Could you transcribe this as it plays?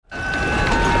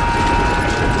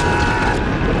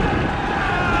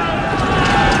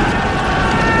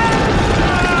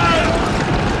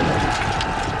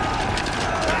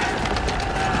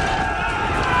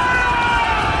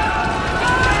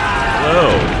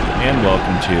And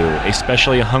welcome to a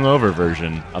specially hungover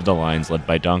version of the Lions Led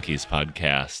by Donkeys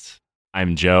podcast.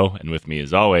 I'm Joe, and with me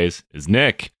as always is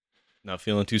Nick. Not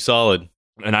feeling too solid.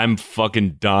 And I'm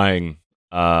fucking dying.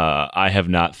 I have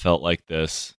not felt like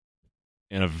this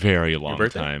in a very long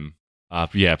time.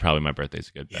 Yeah, probably my birthday's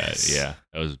a good bad. Yes. Yeah,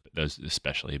 that was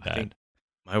especially bad. I think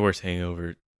my worst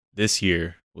hangover this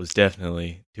year was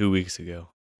definitely 2 weeks ago.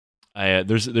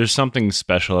 There's something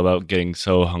special about getting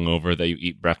so hungover that you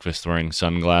eat breakfast wearing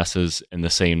sunglasses in the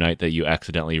same night that you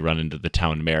accidentally run into the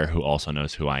town mayor, who also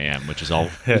knows who I am, which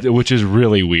is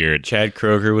really weird. Chad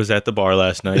Kroger was at the bar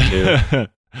last night too.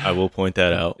 I will point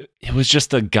that out. It was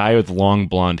just a guy with long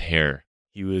blonde hair.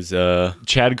 He was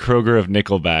Chad Kroger of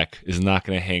Nickelback is not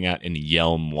going to hang out in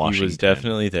Yelm, Washington. He was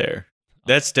definitely there.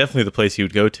 That's definitely the place he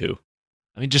would go to.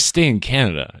 I mean, just stay in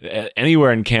Canada.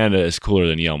 Anywhere in Canada is cooler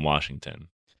than Yelm, Washington.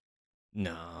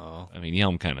 No. I mean,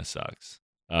 Yelm kind of sucks.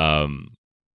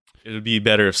 It would be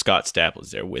better if Scott Stapp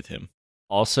was there with him.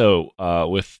 Also,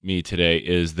 with me today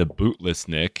is the bootless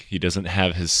Nick. He doesn't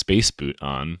have his space boot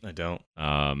on. I don't.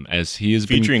 As he is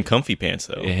featuring comfy pants,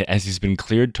 though. As he's been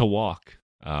cleared to walk.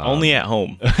 Only at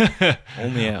home.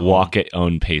 Only at home. Walk at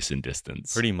own pace and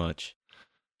distance. Pretty much.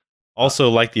 Also,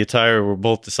 like the attire we're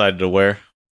both decided to wear.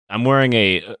 I'm wearing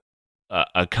a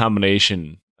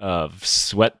combination of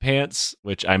sweatpants,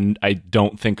 which I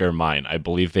don't think are mine. I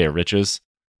believe they are Rich's,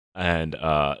 and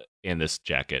this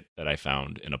jacket that I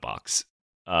found in a box.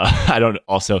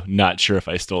 Not sure if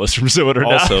I stole this from someone or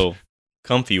not. Also,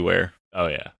 comfy wear. Oh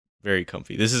yeah, very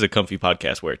comfy. This is a comfy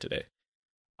podcast wear today.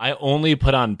 I only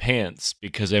put on pants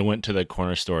because I went to the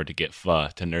corner store to get pho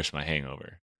to nurse my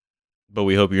hangover. But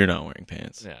we hope you're not wearing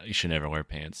pants. Yeah, you should never wear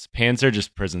pants. Pants are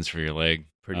just prisons for your leg.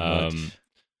 Pretty much.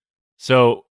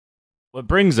 So, what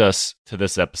brings us to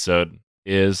this episode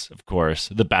is, of course,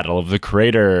 the Battle of the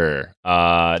Crater.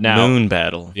 Now, moon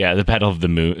battle. Yeah, the Battle of the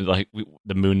Moon.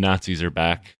 The moon Nazis are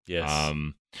back. Yes.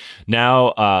 Now,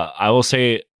 I will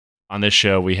say on this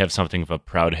show, we have something of a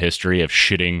proud history of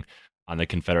shitting on the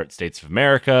Confederate States of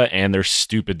America and their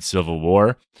stupid Civil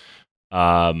War.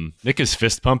 Nick is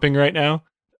fist pumping right now.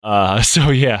 Trying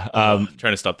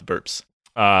to stop the burps.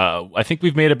 I think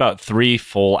we've made about 3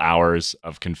 full hours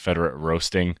of Confederate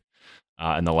roasting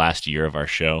in the last year of our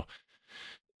show.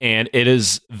 And it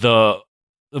is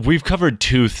we've covered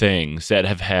 2 things that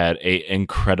have had a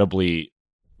incredibly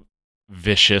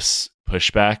vicious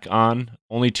pushback on.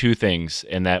 Only 2 things,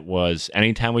 and that was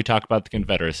anytime we talk about the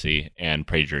Confederacy and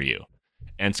PragerU.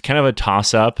 And it's kind of a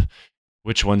toss-up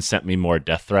which one sent me more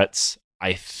death threats.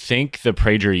 I think the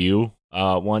PragerU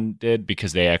one did,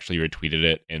 because they actually retweeted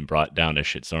it and brought down a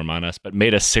shitstorm on us, but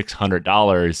made us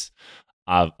 $600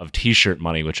 of t-shirt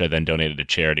money, which I then donated to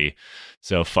charity.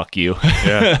 So fuck you.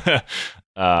 Yeah.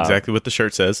 Exactly what the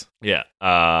shirt says. Yeah.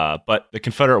 But the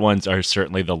Confederate ones are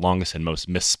certainly the longest and most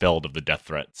misspelled of the death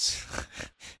threats.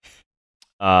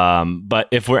 But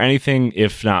if we're anything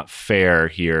if not fair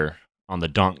here on the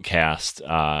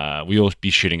Donkcast, we will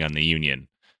be shitting on the Union.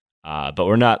 But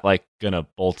we're not gonna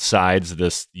both sides of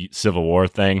this Civil War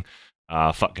thing.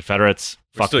 Fuck Confederates.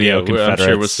 Fuck Confederates. I'm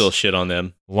sure we'll still shit on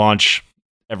them. Launch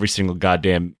every single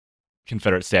goddamn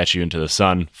Confederate statue into the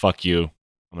sun. Fuck you.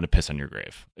 I'm gonna piss on your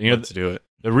grave. Let's do it.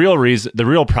 The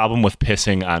real problem with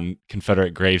pissing on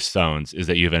Confederate gravestones is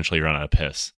that you eventually run out of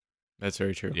piss. That's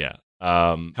very true. Yeah.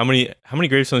 How many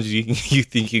gravestones do you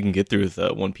think you can get through with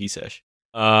one pee sesh?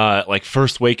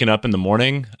 First waking up in the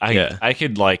morning, I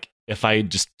could if I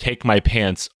just take my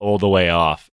pants all the way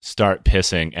off, start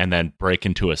pissing, and then break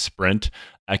into a sprint,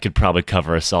 I could probably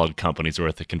cover a solid company's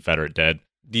worth of Confederate dead.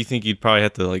 Do you think you'd probably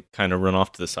have to kind of run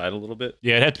off to the side a little bit?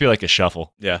 Yeah, it'd have to be like a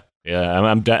shuffle. Yeah. Yeah,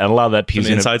 a lot of that peas.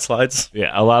 Some inside slides?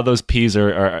 Yeah, a lot of those peas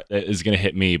is going to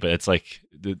hit me, but it's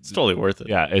it's totally worth it.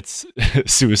 Yeah, it's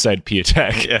suicide pea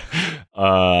attack.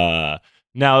 Yeah.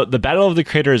 Now, the Battle of the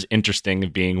Crater is interesting,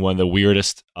 being one of the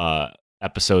weirdest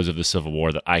episodes of the Civil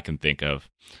War that I can think of,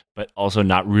 but also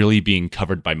not really being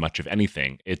covered by much of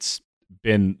anything. It's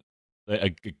been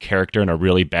a character in a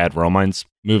really bad romance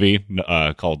movie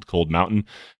called Cold Mountain,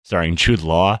 starring Jude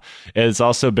Law. It's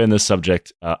also been the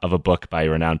subject of a book by a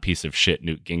renowned piece of shit,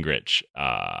 Newt Gingrich.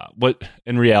 What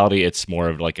in reality, it's more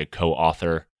of a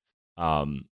co-author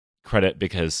credit,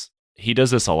 because he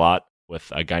does this a lot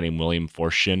with a guy named William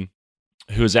Forstchen,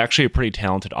 who is actually a pretty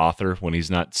talented author when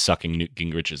he's not sucking Newt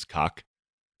Gingrich's cock.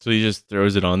 So he just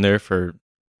throws it on there for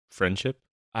friendship?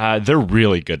 They're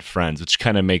really good friends, which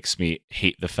kind of makes me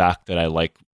hate the fact that I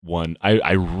like one.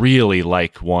 I really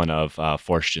like one of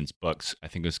Forstchen's books. I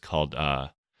think it was called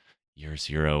Year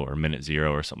Zero or Minute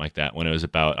Zero or something like that, when it was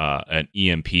about an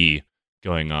EMP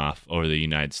going off over the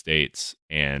United States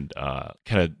and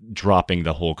kind of dropping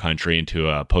the whole country into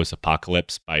a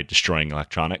post-apocalypse by destroying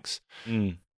electronics.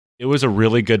 It was a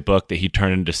really good book that he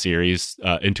turned into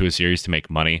a series to make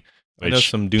money. I know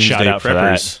some doomsday shout out for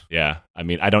preppers. that. Yeah, I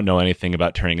mean, I don't know anything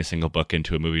about turning a single book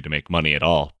into a movie to make money at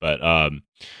all, but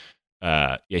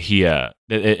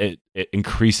it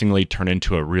increasingly turned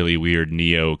into a really weird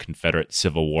neo-Confederate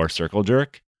Civil War circle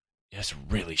jerk. It's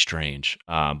really strange,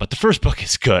 but the first book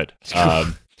is good.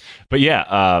 But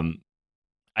yeah,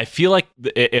 I feel like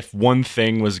if one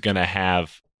thing was going to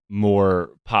have more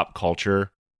pop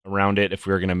culture around it, if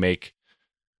we were going to make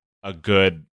a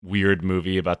good weird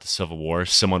movie about the Civil War,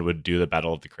 someone would do the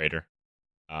Battle of the Crater.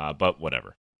 But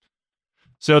whatever.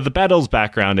 So the battle's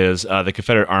background is the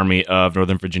Confederate Army of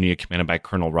Northern Virginia, commanded by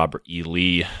Colonel Robert E.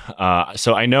 Lee.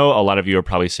 So I know a lot of you are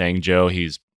probably saying, Joe,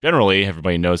 he's generally,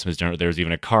 everybody knows him as general. There's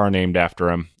even a car named after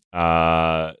him. He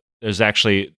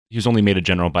was only made a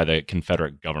general by the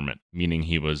Confederate government, meaning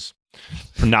he was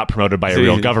not promoted by a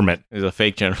real government. He's a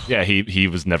fake general. Yeah, he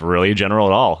was never really a general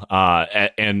at all.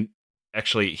 And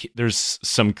actually, there's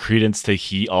some credence to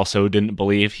he also didn't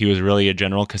believe he was really a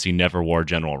general because he never wore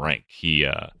general rank. He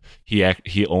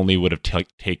only would have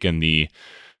taken the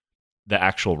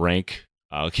actual rank.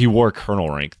 He wore colonel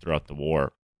rank throughout the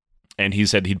war, and he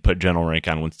said he'd put general rank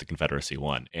on once the Confederacy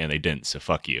won, and they didn't. So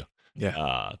fuck you,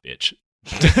 bitch.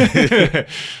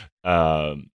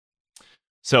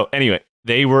 So anyway,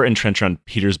 they were entrenched on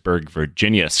Petersburg,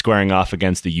 Virginia, squaring off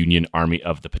against the Union Army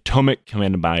of the Potomac,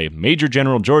 commanded by Major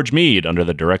General George Meade, under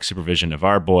the direct supervision of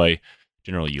our boy,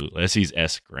 General Ulysses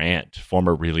S. Grant,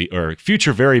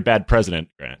 future very bad president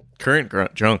Grant.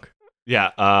 Current drunk.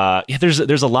 Yeah. There's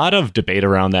a lot of debate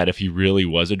around that if he really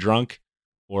was a drunk,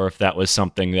 or if that was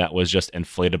something that was just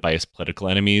inflated by his political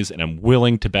enemies. And I'm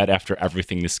willing to bet after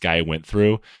everything this guy went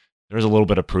through, there's a little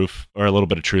bit of proof or a little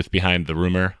bit of truth behind the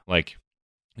rumor. Like,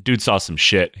 dude saw some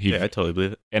shit. I totally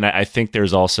believe it. And I think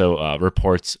there's also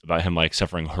reports about him like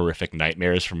suffering horrific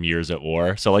nightmares from years at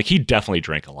war. So like he definitely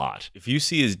drank a lot. If you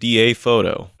see his DA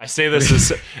photo, I say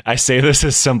this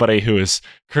as somebody who is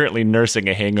currently nursing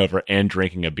a hangover and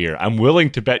drinking a beer. I'm willing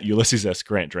to bet Ulysses S.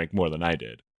 Grant drank more than I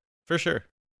did. For sure.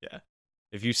 Yeah.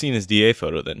 If you've seen his DA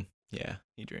photo, then yeah,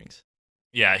 he drinks.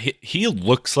 Yeah, he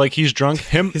looks like he's drunk.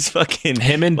 Him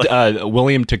and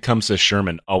William Tecumseh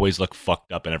Sherman always look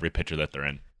fucked up in every picture that they're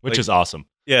in, which is awesome.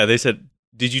 Yeah, they said,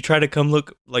 "Did you try to come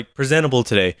look like presentable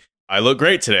today?" I look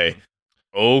great today.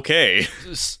 Okay,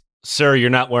 sir, you're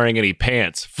not wearing any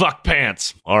pants. Fuck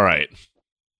pants. All right,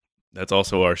 that's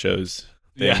also our show's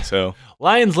thing. Yeah. So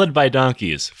lions led by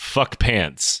donkeys. Fuck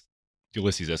pants.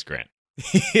 Ulysses S. Grant.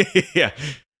 Yeah.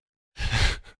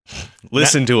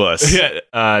 Listen to us.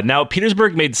 Yeah. Now,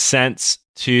 Petersburg made sense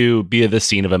to be the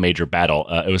scene of a major battle.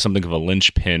 It was something of a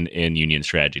linchpin in Union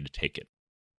strategy to take it.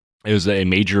 It was a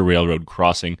major railroad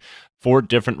crossing. 4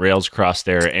 different rails crossed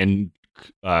there and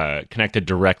connected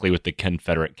directly with the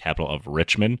Confederate capital of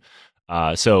Richmond.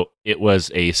 So it was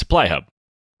a supply hub.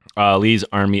 Lee's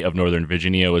Army of Northern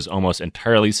Virginia was almost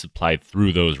entirely supplied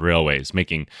through those railways,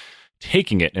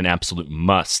 taking it an absolute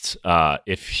must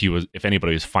if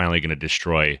anybody was finally going to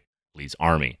destroy Lee's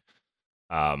army.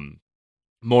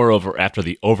 Moreover, after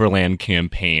the Overland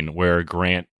Campaign, where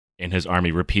Grant and his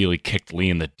army repeatedly kicked Lee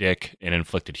in the dick and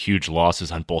inflicted huge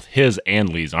losses on both his and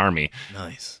Lee's army,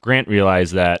 nice. Grant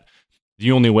realized that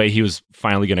the only way he was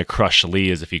finally going to crush Lee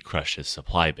is if he crushed his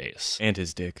supply base. And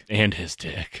his dick.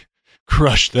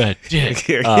 Crush that dick.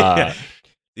 Yeah.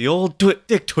 The old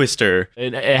dick twister.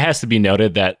 It has to be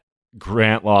noted that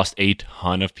Grant lost a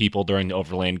ton of people during the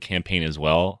Overland Campaign as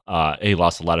well. He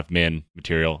lost a lot of men,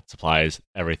 material, supplies,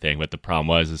 everything. But the problem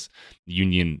was the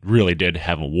Union really did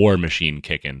have a war machine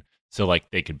kicking, so like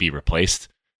they could be replaced.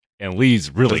 And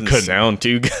Lee's really couldn't sound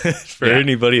too good for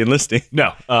anybody enlisting.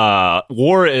 No,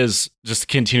 war is just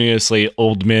continuously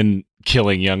old men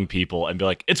killing young people and be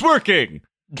like, it's working.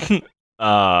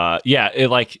 Grant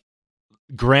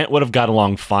would have got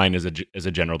along fine as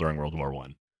a general during World War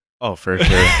I. Oh, for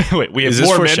sure. Wait, we have Is this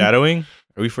more foreshadowing? men?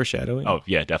 Are we foreshadowing? Oh,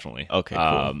 yeah, definitely. Okay,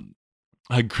 cool.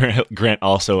 Grant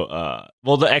also,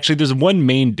 actually, there's one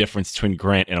main difference between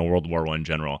Grant and a World War I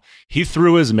general. He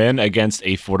threw his men against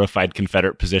a fortified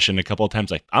Confederate position a couple of times,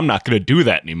 like, I'm not going to do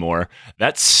that anymore.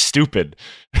 That's stupid.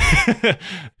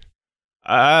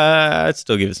 I'd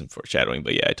still give it some foreshadowing,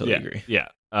 but yeah, I totally agree. Yeah.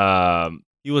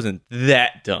 He wasn't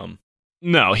that dumb.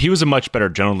 No, he was a much better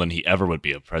general than he ever would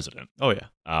be a president. Oh, yeah.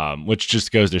 Which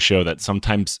just goes to show that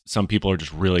sometimes some people are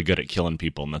just really good at killing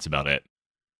people, and that's about it.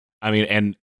 I mean,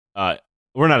 and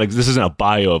this isn't a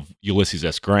bio of Ulysses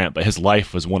S. Grant, but his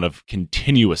life was one of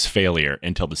continuous failure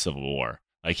until the Civil War.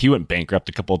 Like, he went bankrupt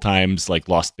a couple of times, like,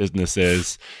 lost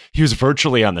businesses. He was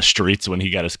virtually on the streets when he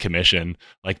got his commission,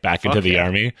 like, back into the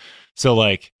army. So,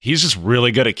 like, he's just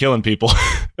really good at killing people.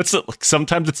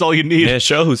 Sometimes it's all you need. Yeah, it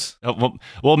shows.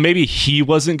 Well, maybe he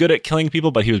wasn't good at killing people,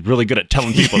 but he was really good at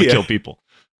telling people to kill people.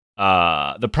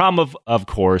 The problem, of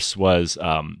course, was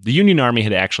the Union Army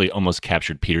had actually almost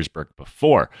captured Petersburg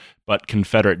before, but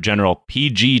Confederate General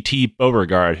P.G.T.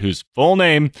 Beauregard, whose full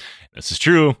name, this is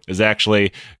true, is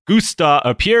actually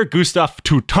Pierre Gustave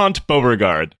Toutant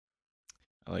Beauregard.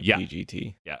 I like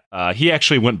PGT. Yeah. He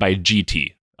actually went by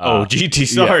GT. GT,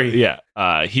 sorry.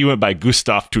 Yeah. He went by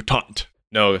Gustave Toutant.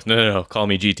 No. Call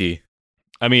me GT.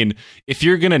 I mean, if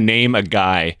you're going to name a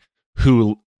guy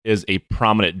who is a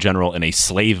prominent general in a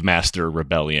slave master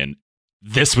rebellion,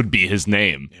 this would be his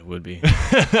name. It would be.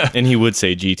 And he would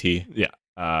say GT. Yeah.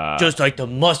 Just like the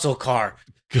muscle car.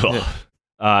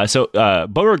 So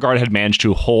Beauregard had managed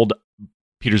to hold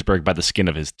Petersburg by the skin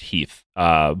of his teeth.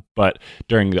 But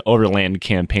during the Overland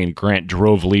Campaign, Grant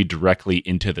drove Lee directly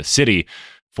into the city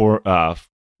for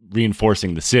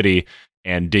reinforcing the city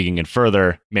and digging in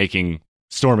further, making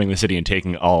storming the city and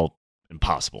taking all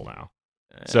impossible now.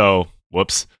 So,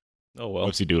 whoops. Oh, well.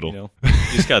 Whoopsie doodle. You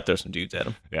just got to throw some dudes at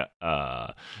him.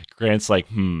 Yeah. Grant's like,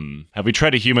 have we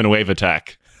tried a human wave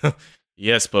attack?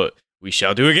 Yes, but we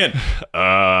shall do again.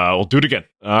 We'll do it again.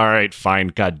 All right, fine.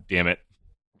 God damn it.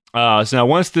 So now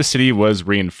once the city was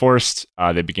reinforced,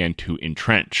 they began to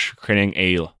entrench, creating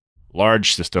a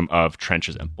large system of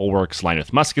trenches and bulwarks lined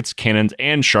with muskets, cannons,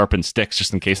 and sharpened sticks,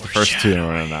 just in case the first two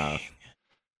run out.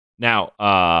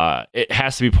 Now, it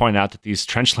has to be pointed out that these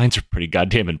trench lines are pretty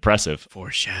goddamn impressive.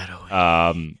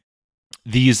 Foreshadowing.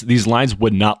 These lines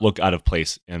would not look out of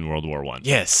place in World War I.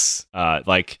 Yes.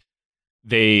 Like,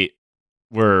 they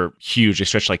were huge. They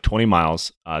stretched like 20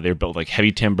 miles. They were built like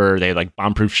heavy timber. They had like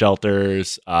bomb-proof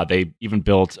shelters. They even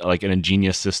built like an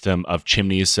ingenious system of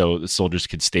chimneys so the soldiers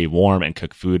could stay warm and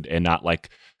cook food and not like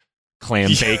clam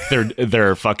bake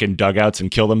their fucking dugouts and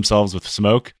kill themselves with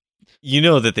smoke. You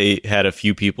know that they had a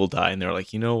few people die, and they're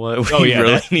like, you know what? We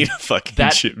really need a fucking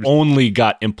chimney. Only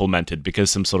got implemented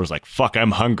because some soldiers like, fuck, I'm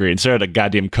hungry, and started a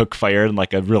goddamn cook fire in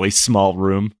like a really small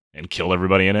room and killed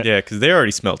everybody in it. Yeah, because they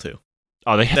already smell too.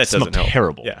 Oh, they have smell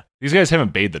terrible. Yeah. These guys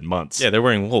haven't bathed in months. Yeah, they're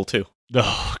wearing wool too.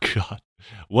 Oh god.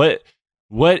 What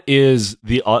is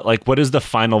the what is the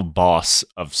final boss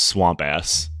of Swamp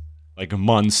Ass? Like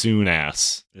Monsoon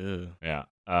Ass. Ew. Yeah.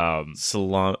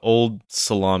 Old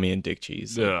salami and dick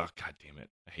cheese. Oh, god damn it.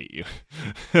 I hate you.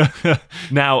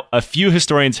 Now, a few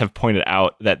historians have pointed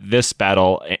out that this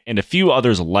battle and a few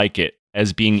others like it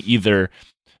as being either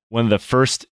one of the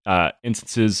first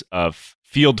instances of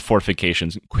field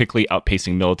fortifications quickly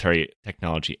outpacing military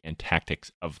technology and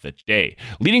tactics of the day,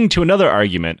 leading to another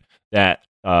argument that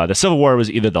the Civil War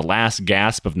was either the last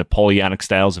gasp of Napoleonic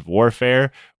styles of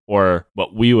warfare or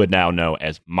what we would now know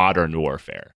as modern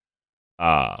warfare,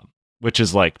 which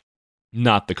is like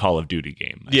not the Call of Duty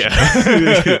game. Yeah.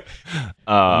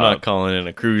 I'm not calling in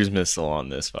a cruise missile on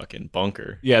this fucking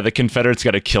bunker. Yeah, the Confederates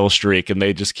got a kill streak, and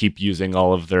they just keep using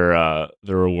all of their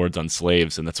rewards on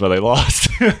slaves, and that's why they lost.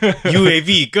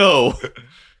 UAV, go!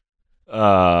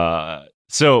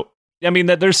 So, I mean,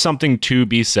 there's something to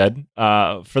be said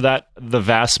for that. The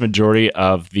vast majority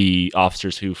of the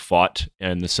officers who fought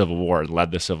in the Civil War,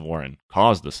 led the Civil War, and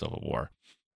caused the Civil War,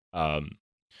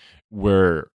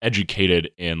 were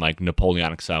educated in like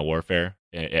Napoleonic style warfare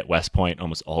at West Point.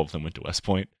 Almost all of them went to West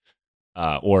Point,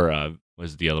 or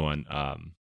was the other one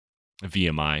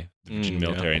VMI, the Virginia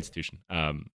Military Institution?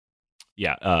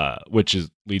 Which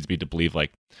leads me to believe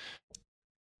like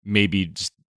maybe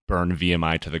just burn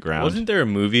VMI to the ground. Wasn't there a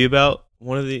movie about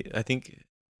one of the? I think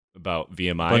about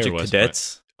VMI, bunch or of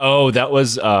cadets. Oh, that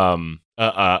was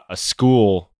a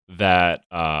school that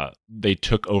they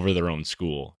took over their own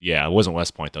school. Yeah, it wasn't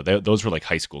West Point though. Those were like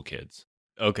high school kids.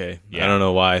 Okay, yeah. I don't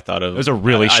know why I thought of it was a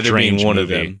really strange one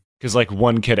movie, of them because like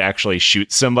one kid actually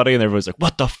shoots somebody and everyone's like,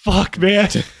 "What the fuck, man?"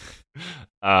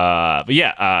 But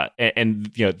yeah,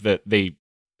 and you know they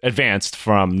advanced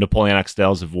from Napoleonic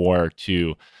styles of war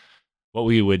to what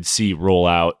we would see roll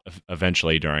out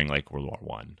eventually during like World War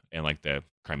One and like the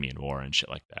Crimean War and shit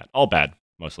like that. All bad,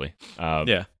 mostly.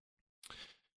 Yeah.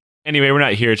 Anyway, we're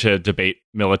not here to debate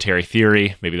military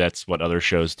theory. Maybe that's what other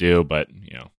shows do, but,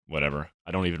 you know, whatever.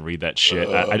 I don't even read that shit.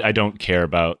 I don't care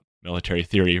about military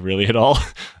theory really at all.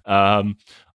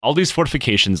 All these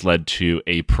fortifications led to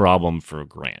a problem for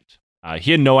Grant. He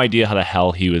had no idea how the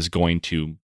hell he was going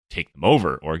to take them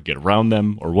over or get around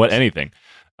them or what anything.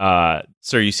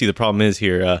 Sir, you see the problem is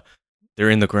here, they're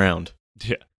in the ground.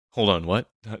 Yeah. Hold on, what?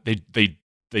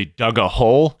 They dug a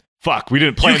hole fuck, we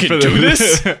didn't plan You for can do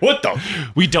this? this. What the?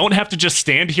 We don't have to just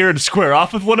stand here and square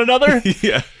off with one another.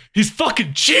 Yeah. He's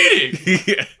fucking cheating.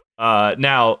 Yeah.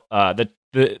 Now,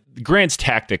 the Grant's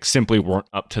tactics simply weren't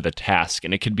up to the task,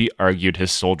 and it could be argued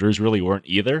his soldiers really weren't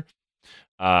either.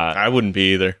 I wouldn't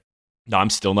be either. No, I'm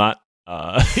still not.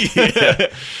 Yeah.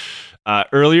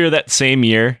 Earlier that same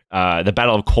year, the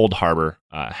Battle of Cold Harbor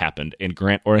happened, and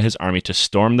Grant ordered his army to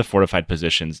storm the fortified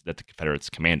positions that the Confederates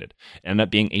commanded. It ended up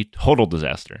being a total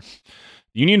disaster.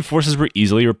 The Union forces were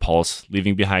easily repulsed,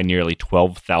 leaving behind nearly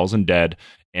 12,000 dead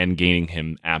and gaining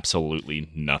him absolutely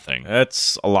nothing.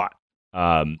 That's a lot.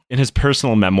 In his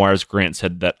personal memoirs, Grant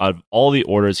said that of all the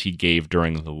orders he gave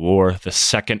during the war, the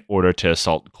second order to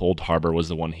assault Cold Harbor was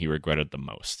the one he regretted the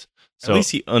most. So, At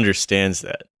least he understands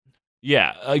that.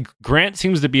 yeah, Grant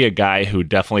seems to be a guy who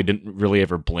definitely didn't really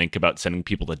ever blink about sending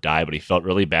people to die, but he felt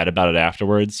really bad about it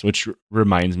afterwards, which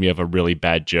reminds me of a really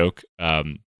bad joke.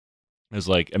 It was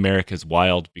like, America's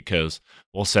wild because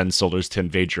we'll send soldiers to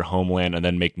invade your homeland and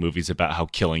then make movies about how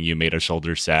killing you made our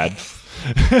soldiers sad.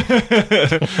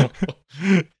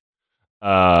 There's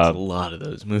a lot of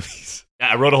those movies.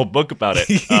 I wrote a whole book about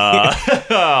it.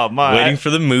 Oh, my. Waiting for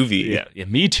the movie. Yeah,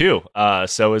 me too.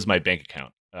 So is my bank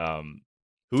account.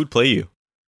 Who would play you?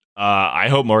 I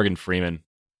hope Morgan Freeman.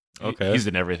 Okay. He's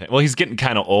in everything. Well, he's getting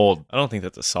kind of old. I don't think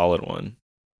that's a solid one.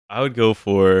 I would go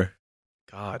for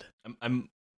God.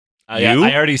 Yeah, You?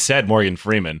 I already said Morgan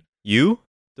Freeman. You?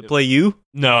 To play you?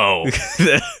 No.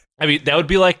 I mean, that would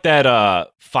be like that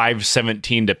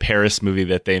 5:17 to Paris movie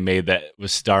that they made that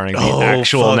was starring the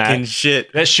actual fucking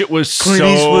shit. That shit was Clint so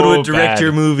Eastwood would direct bad.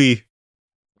 your movie.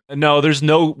 No, there's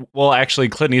no. Well, actually,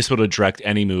 Clint Eastwood would direct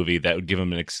any movie that would give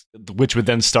him which would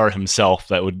then star himself.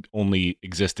 That would only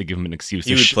exist to give him an excuse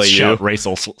He to would play shout you.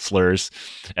 racial slurs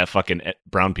at fucking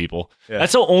brown people. Yeah.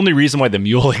 That's the only reason why the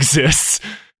Mule exists.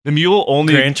 The Mule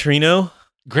only Gran Torino?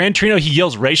 Gran Torino. He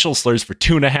yells racial slurs for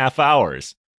 2.5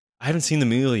 hours. I haven't seen the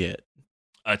Mule yet.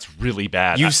 It's really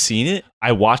bad. You've seen it?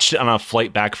 I watched it on a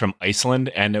flight back from Iceland,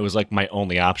 and it was like my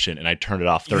only option, and I turned it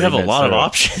off. 30 You have a minutes lot of later.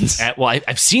 options.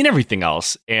 I've seen everything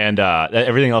else, and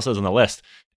everything else is on the list.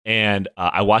 And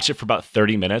I watched it for about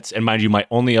 30 minutes. And mind you, my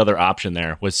only other option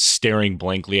there was staring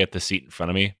blankly at the seat in front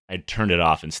of me. I turned it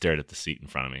off and stared at the seat in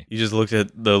front of me. You just looked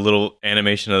at the little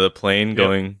animation of the plane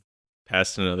going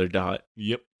past another dot.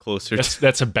 Yep, Closer.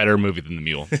 that's a better movie than The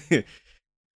Mule.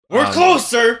 We're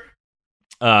closer.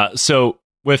 So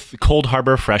with Cold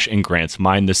Harbor fresh in Grant's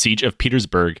mind, the siege of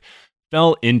Petersburg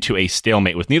fell into a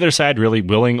stalemate, with neither side really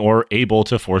willing or able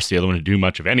to force the other one to do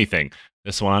much of anything.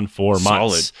 This went on for months.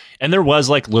 Solid. And there was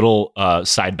like little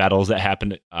side battles that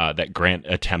happened that Grant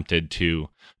attempted to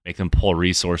make them pull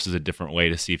resources a different way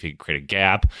to see if he could create a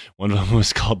gap. One of them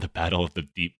was called the Battle of the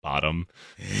Deep Bottom.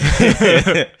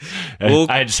 Well-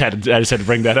 I just had to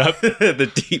bring that up.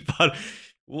 The deep bottom.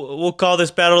 We'll call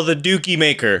this battle the Dookie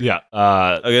Maker. Yeah.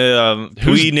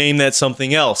 We name that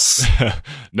something else.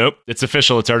 Nope. It's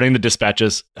official. It's already in the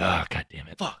dispatches. Oh, God damn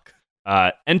it. Fuck.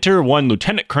 Enter one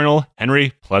Lieutenant Colonel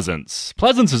Henry Pleasance.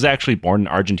 Pleasance was actually born in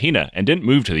Argentina and didn't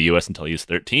move to the U.S. until he was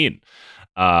 13.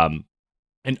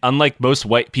 And unlike most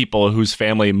white people whose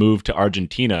family moved to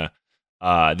Argentina,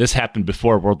 this happened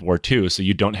before World War II, so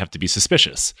you don't have to be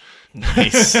suspicious.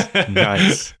 Nice.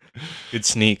 Nice. Good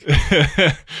sneak.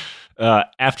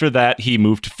 After that, he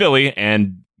moved to Philly,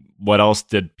 and what else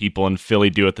did people in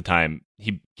Philly do at the time?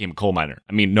 He became a coal miner.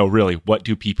 I mean, no, really, what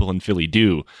do people in Philly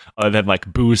do other than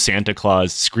like boo Santa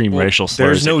Claus, scream racial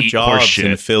slurs, There's no and eat horse jobs shit,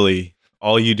 in Philly.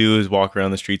 All you do is walk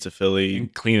around the streets of Philly,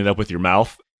 and clean it up with your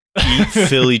mouth? eat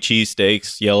Philly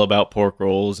cheesesteaks, yell about pork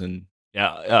rolls, and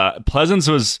Yeah, Pleasance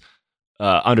was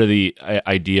under the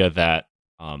idea that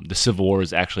the Civil War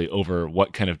is actually over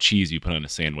what kind of cheese you put on a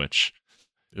sandwich.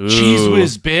 Cheese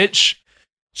whiz, bitch.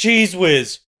 Cheese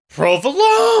whiz,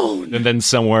 provolone. And then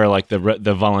somewhere like the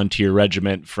volunteer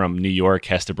regiment from New York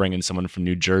has to bring in someone from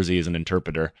New Jersey as an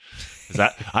interpreter.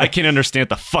 I can't understand what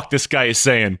the fuck this guy is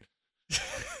saying.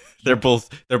 They're both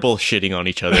shitting on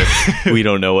each other. We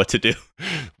don't know what to do.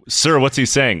 Sir, what's he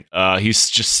saying? He's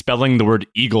just spelling the word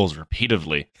eagles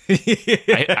repeatedly.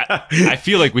 I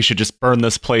feel like we should just burn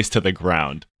this place to the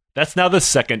ground. That's now the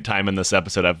second time in this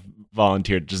episode I've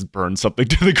volunteered to just burn something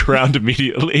to the ground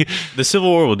immediately. The Civil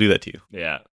War will do that to you.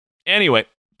 Yeah. Anyway,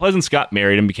 Pleasance got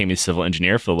married and became a civil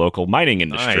engineer for the local mining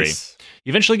industry. Nice. He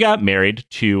eventually got married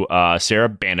to Sarah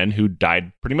Bannon, who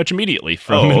died pretty much immediately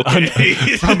from,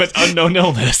 from an unknown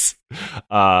illness.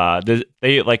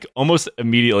 They like almost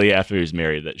immediately after he was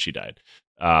married that she died.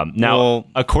 Now,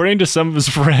 according to some of his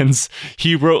friends,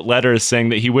 he wrote letters saying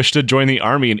that he wished to join the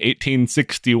army in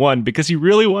 1861 because he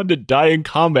really wanted to die in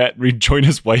combat and rejoin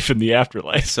his wife in the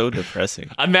afterlife. So depressing.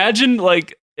 Imagine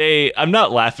like I'm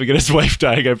not laughing at his wife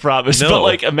dying, I promise. No. But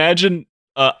like, imagine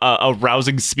a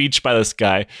rousing speech by this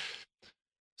guy.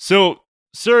 So,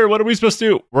 sir, what are we supposed to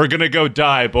do? We're gonna go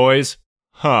die, boys.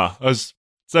 Huh? It's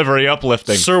not very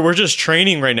uplifting. Sir, we're just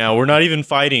training right now. We're not even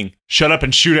fighting. Shut up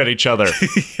and shoot at each other.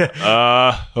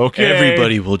 Okay.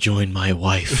 Everybody will join my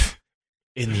wife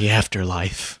in the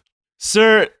afterlife.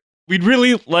 Sir, we'd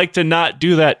really like to not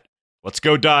do that. Let's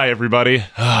go die, everybody.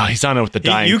 He's on it with the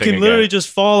dying You thing can literally again. just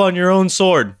fall on your own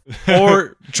sword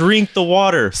or drink the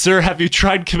water. Sir, have you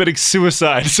tried committing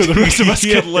suicide so the rest of us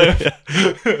can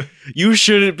live? You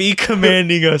shouldn't be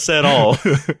commanding us at all.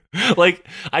 Like,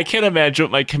 I can't imagine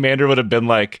what my commander would have been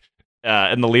like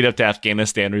in the lead up to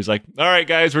Afghanistan, where he's like, "All right,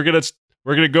 guys, we're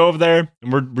gonna go over there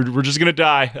and we're just gonna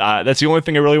die. That's the only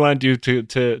thing I really want to do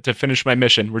to finish my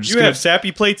mission. We're just You gonna have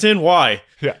sappy plates in? Why?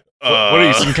 yeah. What are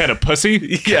you, some kind of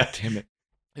pussy? Yeah. God damn it.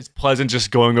 It's Pleasant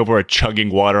just going over a chugging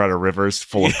water out of rivers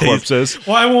full of corpses.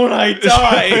 Why won't I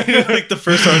die? Like the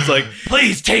first one's like,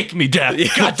 Please take me, death. yeah,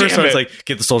 God the first damn one's it. like,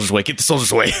 get the soldiers away, get the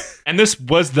soldiers away. And this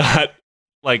was not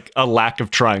like a lack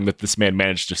of trying that this man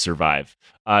managed to survive.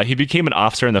 He became an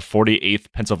officer in the 48th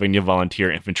Pennsylvania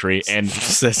Volunteer Infantry, and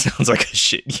That sounds like a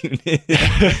shit unit.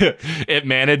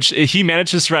 he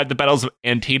managed to survive the battles of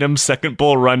Antietam, Second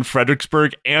Bull Run,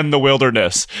 Fredericksburg, and the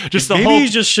Wilderness. Just the Maybe whole he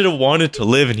just should have wanted to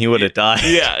live and he would have died.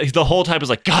 yeah, the whole time was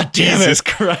like, God damn Jesus it!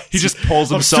 Christ. He just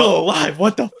pulls I'm himself. still alive.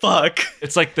 What the fuck?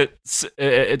 It's like that.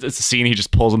 It's a scene. He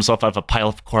just pulls himself out of a pile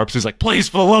of corpses. He's like, "Please,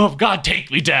 for the love of God,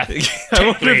 take me, death." I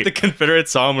Take wonder me. if the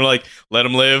Confederates saw him and were like, let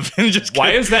him live. And just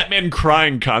Why is that man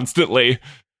crying constantly?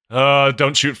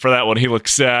 Don't shoot for that one. He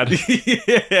looks sad.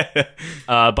 yeah.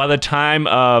 By the time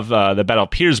of the Battle of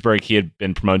Petersburg, he had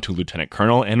been promoted to lieutenant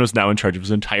colonel and was now in charge of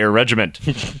his entire regiment.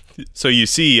 So you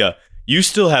see, you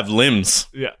still have limbs.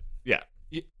 Yeah.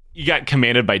 You got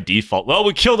commanded by default. Well,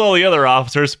 we killed all the other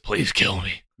officers. Please kill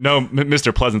me. No,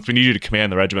 Mr. Pleasance, we need you to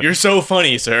command the regiment. You're so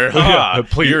funny, sir. Yeah,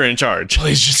 please. You're in charge.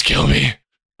 Please just kill me.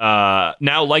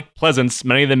 Now, like Pleasance,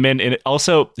 many of the men in it,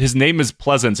 also, his name is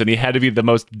Pleasance, and he had to be the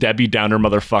most Debbie Downer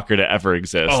motherfucker to ever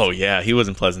exist. Oh, yeah. He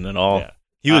wasn't pleasant at all. Yeah.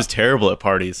 He was terrible at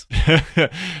parties.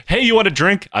 Hey, you want a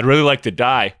drink? I'd really like to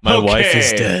die. My Okay. wife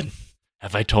is dead.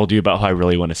 Have I told you about how I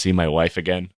really want to see my wife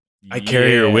again? I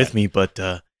carry her Yeah. with me, but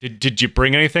Did you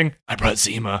bring anything? I brought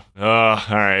Zima. Oh, all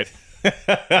right.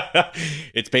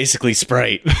 it's basically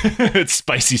Sprite. It's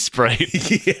spicy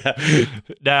Sprite. Yeah.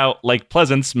 Now, like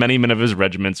Pleasance, many men of his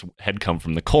regiments had come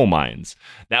from the coal mines.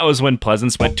 That was when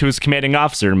Pleasance went to his commanding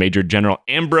officer, Major General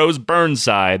Ambrose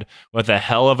Burnside, with a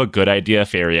hell of a good idea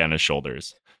fairy on his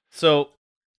shoulders. So,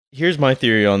 here's my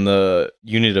theory on the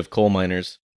unit of coal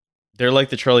miners. They're like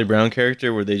the Charlie Brown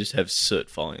character where they just have soot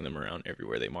following them around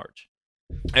everywhere they march.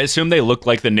 I assume they look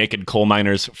like the naked coal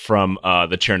miners from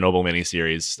the Chernobyl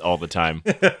miniseries all the time.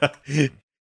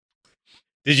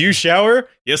 Did you shower?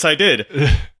 Yes, I did.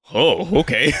 Oh,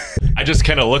 okay. I just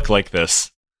kind of look like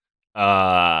this.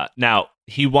 Now,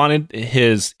 he wanted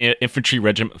his infantry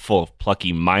regiment full of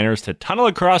plucky miners to tunnel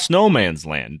across no man's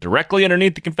land directly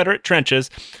underneath the Confederate trenches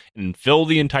and fill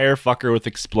the entire fucker with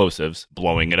explosives,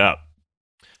 blowing it up.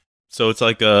 So it's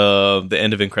like the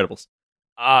end of Incredibles.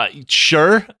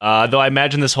 Sure. Though I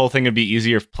imagine this whole thing would be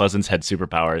easier if Pleasance had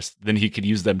superpowers. Then he could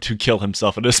use them to kill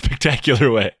himself in a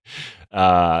spectacular way.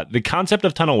 The concept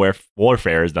of tunnel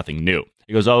warfare is nothing new.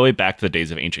 It goes all the way back to the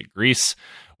days of ancient Greece,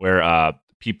 where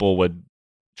people would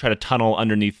try to tunnel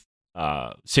underneath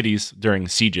cities during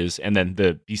sieges, and then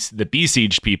the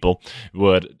besieged people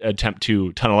would attempt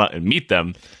to tunnel out and meet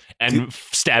them and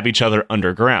stab each other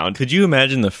underground. Could you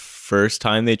imagine the first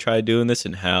time they tried doing this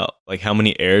and how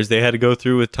many airs they had to go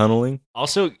through with tunneling?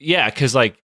 Also, yeah, because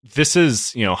like this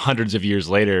is hundreds of years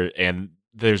later, and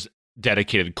there's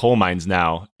dedicated coal mines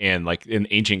now, and like in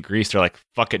ancient Greece, they're like,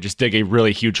 fuck it, just dig a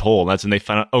really huge hole, and that's when they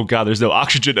found out, oh god, there's no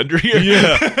oxygen under here.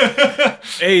 Yeah.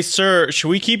 Hey, sir, should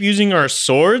we keep using our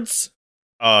swords?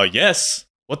 Yes.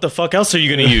 What the fuck else are you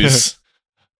gonna use?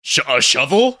 A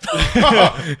shovel?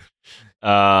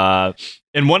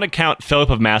 In one account, Philip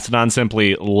of Macedon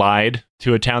simply lied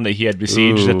to a town that he had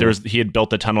besieged Ooh. that he had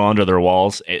built a tunnel under their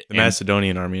walls. The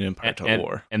Macedonian Army and Empire Total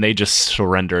War. And they just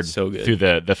surrendered So good. through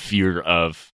the fear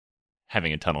of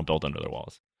having a tunnel built under their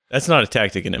walls. That's not a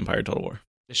tactic in Empire Total War.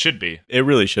 It should be. It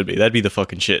really should be. That'd be the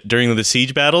fucking shit. During the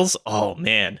siege battles, oh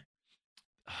man.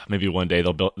 Maybe one day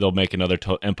they'll make another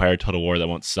Empire Total War that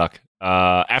won't suck.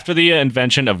 After the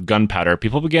invention of gunpowder,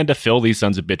 people began to fill these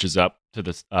sons of bitches up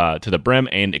to the brim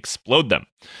and explode them.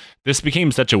 This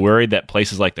became such a worry that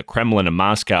places like the Kremlin in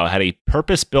Moscow had a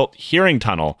purpose-built hearing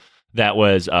tunnel that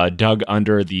was dug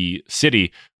under the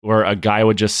city, where a guy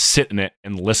would just sit in it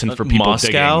and listen for people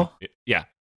Moscow? digging. Yeah.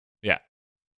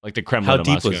 like the Kremlin. How of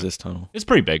deep Moscow. was this tunnel? It's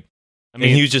pretty big. I And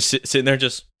he was just sitting there,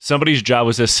 just somebody's job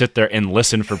was to sit there and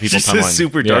listen for people just a tunneling.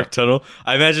 super dark tunnel.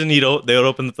 I imagine they would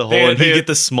open up the hole and he'd get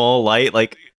the small light,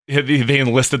 like They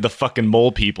enlisted the fucking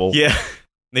mole people. yeah.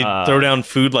 They throw down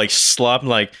food like slop,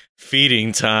 like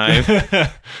feeding time, and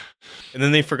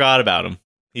then they forgot about him.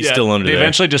 He's still under they there. They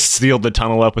eventually just sealed the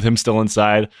tunnel up with him still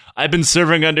inside. I've been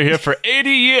serving under here for 80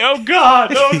 years. Oh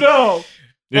God! Oh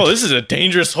no! Oh, this is a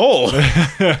dangerous hole.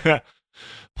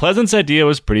 Pleasant's idea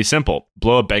was pretty simple: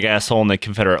 blow a big ass hole in the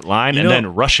Confederate line and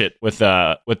then rush it with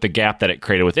the gap that it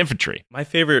created with infantry. My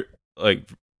favorite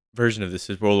version of this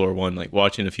is World War I. Like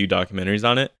watching a few documentaries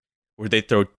on it, where they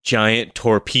throw giant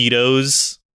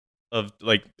torpedoes of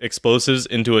like explosives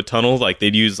into a tunnel. Like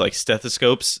they'd use like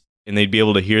stethoscopes, and they'd be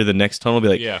able to hear the next tunnel. Be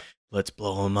like, let's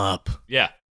blow them up. Yeah.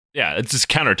 It's just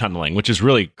counter tunneling, which is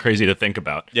really crazy to think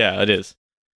about. Yeah, it is.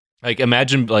 Like,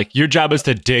 imagine, like, your job is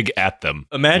to dig at them.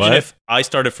 Imagine if I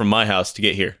started from my house to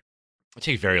get here. It'd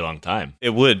take a very long time. It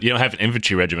would. You don't have an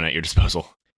infantry regiment at your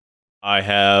disposal. I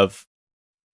have...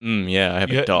 I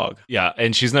have a dog. Yeah,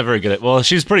 and she's not very good at... Well,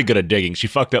 she's pretty good at digging. She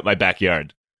fucked up my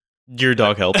backyard. Your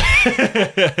dog helped.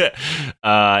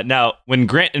 Now, when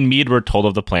Grant and Meade were told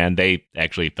of the plan, they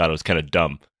actually thought it was kind of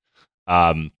dumb.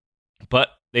 But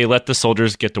they let the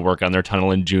soldiers get to work on their tunnel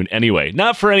in June anyway.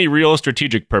 Not for any real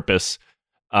strategic purpose.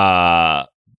 Grant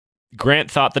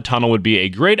thought the tunnel would be a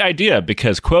great idea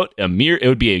because, quote, it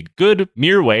would be a good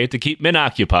mere way to keep men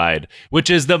occupied, which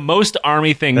is the most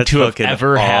army thing to have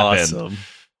ever happened.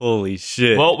 Holy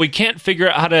shit. Well, we can't figure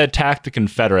out how to attack the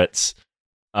Confederates.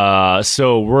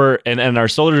 So we're and our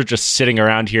soldiers are just sitting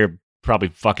around here probably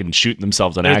fucking shooting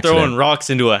themselves on accident. They're throwing rocks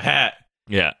into a hat.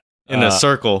 Yeah. In a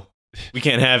circle. We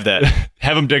can't have that.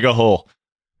 Have them dig a hole.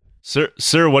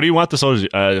 Sir, what do you want the soldiers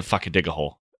fucking dig a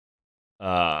hole?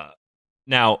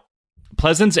 Now,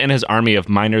 Pleasance and his army of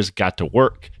miners got to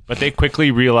work, but they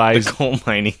quickly realized... The coal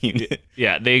mining unit.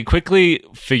 Yeah, they quickly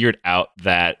figured out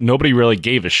that nobody really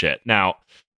gave a shit. Now,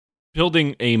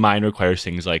 building a mine requires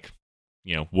things like,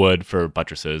 wood for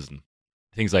buttresses and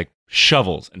things like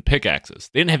shovels and pickaxes.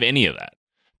 They didn't have any of that.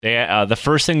 They the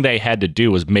first thing they had to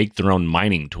do was make their own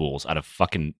mining tools out of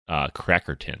fucking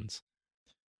cracker tins.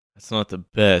 That's not the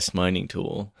best mining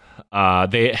tool.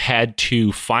 They had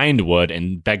to find wood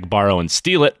and beg, borrow, and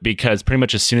steal it because pretty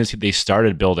much as soon as they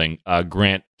started building,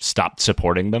 Grant stopped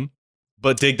supporting them.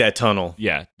 But dig that tunnel.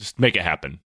 Yeah, just make it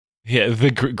happen. Yeah,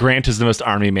 Grant is the most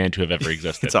army man to have ever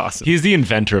existed. It's awesome. He's the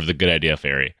inventor of the good idea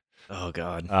fairy. Oh,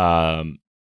 God.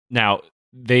 Now,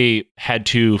 they had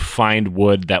to find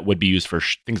wood that would be used for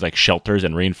things like shelters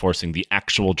and reinforcing the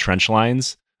actual trench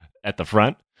lines at the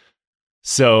front.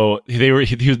 So he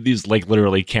was like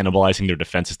literally cannibalizing their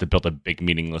defenses to build a big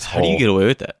meaningless hole. How do you get away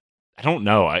with that? I don't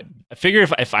know. I figure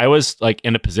if I was like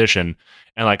in a position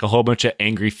and like a whole bunch of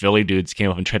angry Philly dudes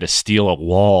came up and tried to steal a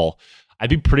wall,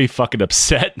 I'd be pretty fucking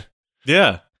upset.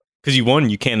 Yeah, because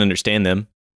you can't understand them.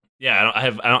 Yeah, I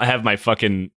don't have my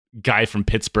fucking guy from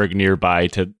Pittsburgh nearby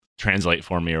to translate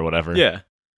for me or whatever. Yeah.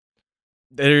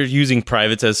 They're using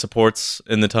privates as supports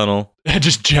in the tunnel.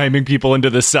 Just jamming people into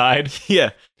the side.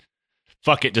 Yeah.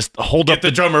 Fuck it, just hold up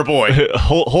the drummer boy.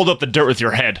 hold up the dirt with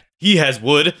your head. He has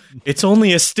wood. It's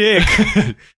only a stick.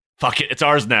 Fuck it, it's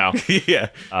ours now. Yeah.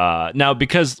 Now,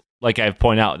 because, like I've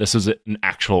pointed out, this was an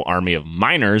actual army of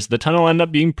miners, the tunnel ended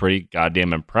up being pretty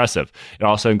goddamn impressive. It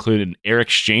also included an air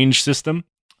exchange system,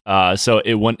 so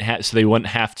they wouldn't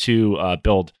have to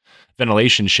build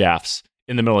ventilation shafts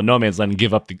in the middle of no man's land and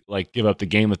give up the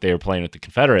game that they were playing with the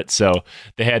Confederates. So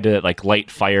they had to like light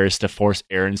fires to force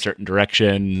air in certain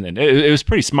direction, and it was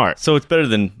pretty smart. So it's better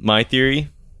than my theory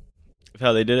of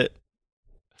how they did it.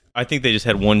 I think they just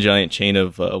had one giant chain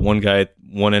of one guy at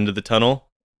one end of the tunnel,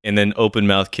 and then open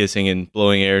mouth kissing and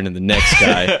blowing air into the next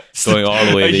guy, going all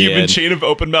the way to the human end. Chain of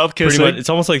open mouth kissing. Pretty much, it's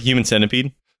almost like human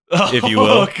centipede, if you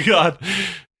will. Oh God!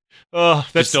 Oh,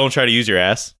 just don't try to use your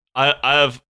ass.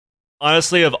 I've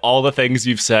honestly, of all the things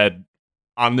you've said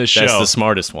on this show, that's the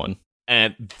smartest one.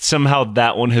 And somehow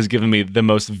that one has given me the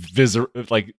most visceral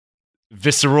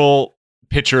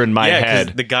picture in my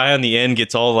head. The guy on the end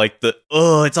gets all like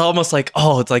it's almost like,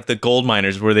 it's like the gold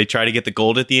miners where they try to get the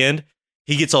gold at the end.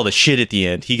 He gets all the shit at the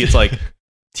end. He gets like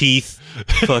teeth,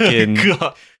 fucking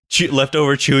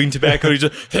leftover chewing tobacco. He's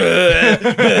just,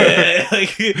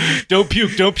 don't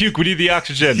puke. We need the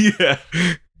oxygen. Yeah.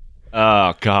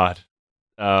 Oh God.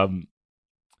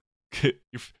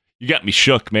 You got me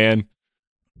shook, man.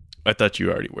 I thought you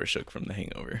already were shook from The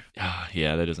Hangover.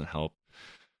 Yeah, that doesn't help.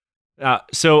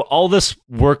 So all this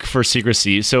work for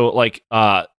secrecy, so like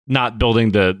not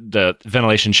building the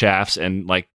ventilation shafts and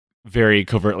like very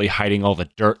covertly hiding all the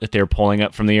dirt that they were pulling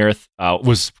up from the earth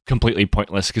was completely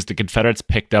pointless because the Confederates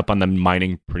picked up on them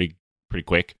mining pretty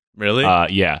quick. Really?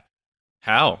 Yeah.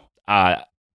 How? I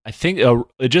think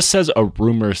it just says a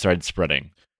rumor started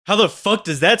spreading. How the fuck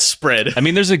does that spread? I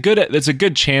mean, there's a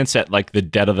good chance at like the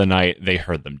dead of the night they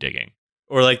heard them digging.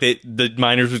 Or like the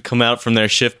miners would come out from their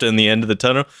shift in the end of the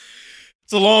tunnel.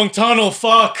 It's a long tunnel,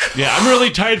 fuck. Yeah, I'm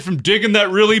really tired from digging that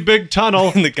really big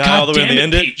tunnel. And the guy all the way in the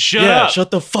end. Pete, shut up.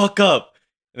 Shut the fuck up.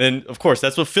 And then, of course,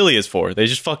 that's what Philly is for. They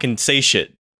just fucking say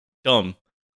shit. Dumb.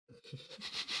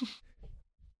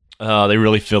 They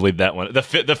really Phillied that one. The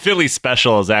Philly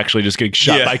special is actually just getting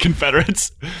shot by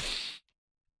Confederates.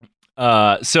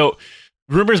 So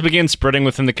rumors began spreading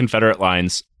within the Confederate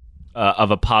lines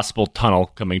of a possible tunnel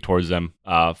coming towards them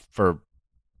for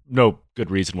no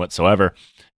good reason whatsoever.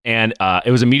 And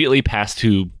it was immediately passed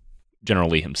to General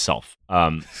Lee himself.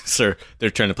 Sir, they're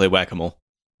trying to play whack-a-mole.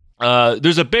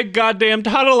 There's a big goddamn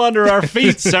tunnel under our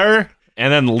feet, sir.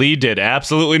 And then Lee did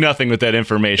absolutely nothing with that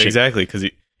information. Exactly, because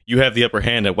you have the upper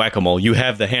hand at whack-a-mole. You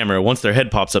have the hammer. Once their head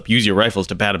pops up, use your rifles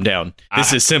to bat them down.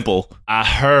 This is simple. I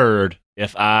heard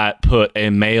if I put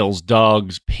a male's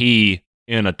dog's pee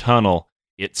in a tunnel,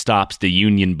 it stops the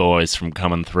Union boys from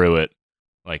coming through it,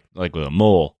 like with a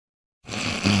mole.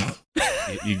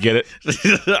 You get it?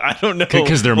 I don't know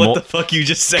because they're what the fuck you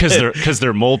just said. Because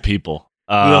they're mole people.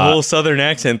 The whole southern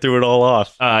accent threw it all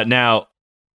off. Now,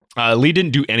 Lee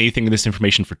didn't do anything with this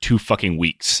information for 2 fucking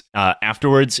weeks.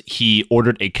 Afterwards, he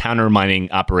ordered a counter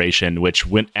mining operation, which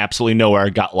went absolutely nowhere,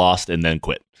 got lost, and then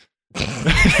quit.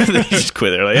 They just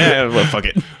quit. They're like, yeah, well, fuck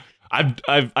it.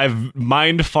 I've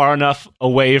mined far enough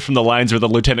away from the lines where the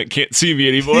lieutenant can't see me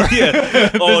anymore. Yeah.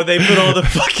 Oh, they put all the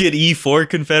fucking E4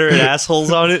 Confederate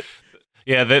assholes on it.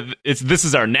 Yeah, this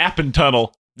is our napping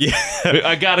tunnel. Yeah,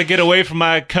 I gotta get away from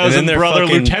my cousin, brother,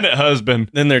 lieutenant husband.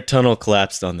 Then their tunnel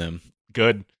collapsed on them.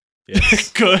 Good.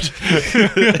 Yes. Good.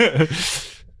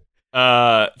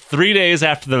 3 days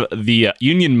after the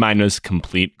Union mine was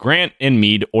complete, Grant and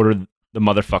Meade ordered the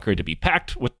motherfucker to be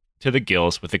packed to the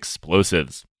gills with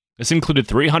explosives. This included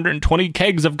 320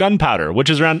 kegs of gunpowder, which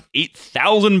is around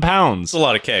 8,000 pounds. It's a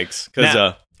lot of kegs.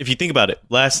 Because if you think about it,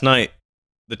 last night,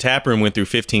 the tap room went through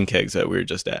 15 kegs that we were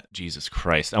just at. Jesus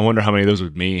Christ. I wonder how many of those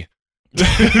would me.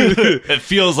 It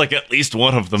feels like at least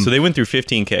one of them. So they went through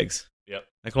 15 kegs. Yep.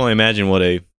 I can only imagine what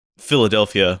a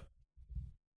Philadelphia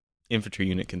infantry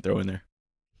unit can throw in there.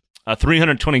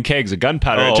 320 kegs of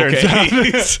gunpowder, it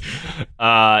turns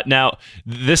out. Now,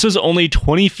 this was only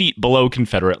 20 feet below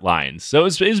Confederate lines, so it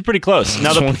was pretty close.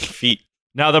 Now, 20 feet.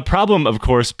 Now, the problem, of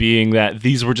course, being that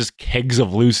these were just kegs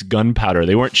of loose gunpowder.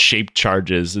 They weren't shaped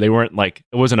charges. They weren't it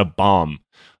wasn't a bomb.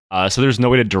 So there's no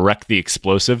way to direct the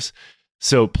explosives.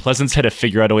 So Pleasance had to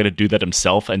figure out a way to do that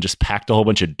himself and just packed a whole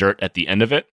bunch of dirt at the end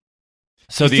of it.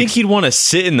 So you think he'd want to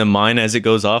sit in the mine as it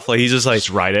goes off? Like he's just like, just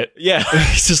ride it. Yeah,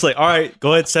 he's just like, all right,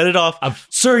 go ahead, set it off.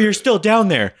 Sir, you're still down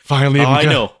there. Finally, I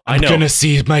know. I'm gonna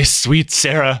see my sweet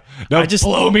Sarah. Now just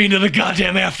blow me into the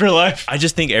goddamn afterlife. I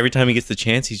just think every time he gets the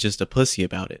chance, he's just a pussy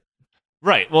about it.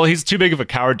 Right. Well, he's too big of a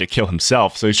coward to kill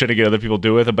himself, so he's trying to get other people to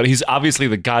do with it. But he's obviously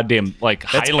the goddamn That's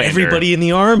Highlander. everybody in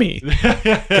the army.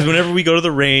 Because whenever we go to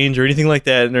the range or anything like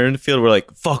that, and they're in the field, we're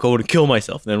like, "Fuck, I want to kill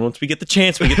myself." And then once we get the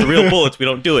chance, we get the real bullets. We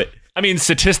don't do it. I mean,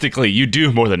 statistically, you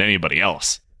do more than anybody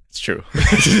else. It's true.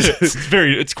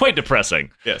 It's quite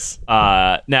depressing. Yes.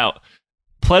 Now,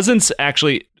 Pleasance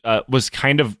actually was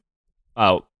kind of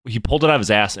he pulled it out of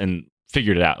his ass and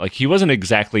figured it out. Like he wasn't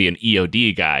exactly an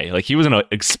EOD guy. Like he wasn't an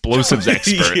explosives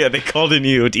expert. Yeah, they called it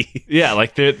EOD. Yeah,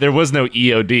 like there was no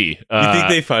EOD. You think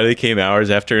they finally came hours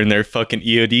after in their fucking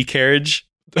EOD carriage?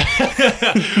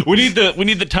 we need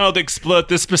the tunnel to explode at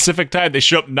this specific time. They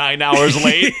show up 9 hours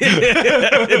late in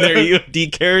their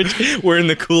EOD carriage, wearing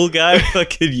the cool guy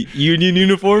fucking Union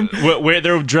uniform, where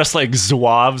they're dressed like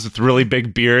zouaves with really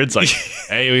big beards. Like,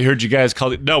 hey, we heard you guys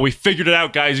called it. No, we figured it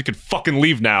out, guys. You can fucking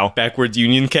leave now. Backwards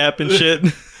Union cap and shit.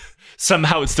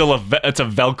 Somehow it's still it's a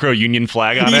Velcro Union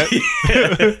flag on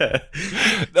it.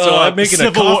 So I'm making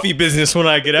a coffee business when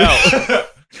I get out.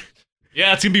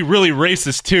 Yeah, it's going to be really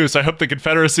racist, too, so I hope the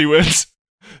Confederacy wins.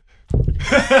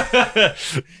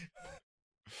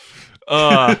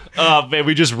 Man,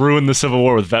 we just ruined the Civil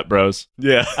War with Vet Bros.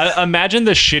 Yeah. Imagine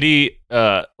the shitty,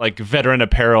 veteran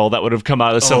apparel that would have come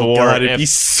out of the Civil War. God, it'd be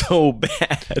so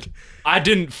bad. I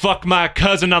didn't fuck my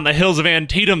cousin on the hills of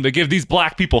Antietam to give these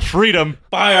black people freedom.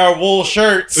 Buy our wool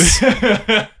shirts.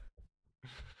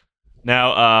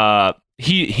 Now,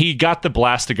 he got the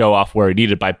blast to go off where he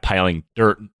needed by piling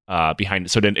dirt behind it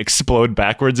so it didn't explode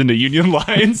backwards into Union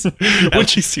lines,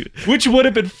 which would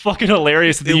have been fucking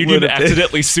hilarious if the Union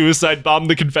accidentally suicide bombed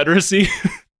the Confederacy.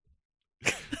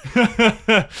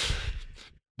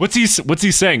 What's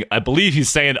he saying? I believe he's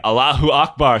saying Allahu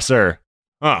Akbar, sir.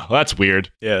 Oh, that's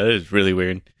weird. Yeah, that is really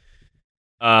weird.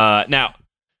 Now,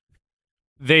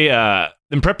 they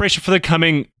in preparation for the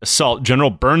coming assault, General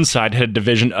Burnside had a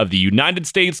division of the United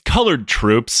States Colored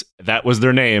Troops, that was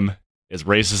their name, as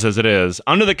racist as it is,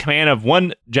 under the command of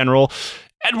one General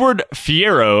Edward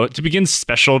Fierro to begin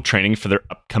special training for their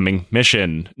upcoming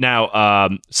mission.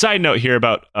 Now, side note here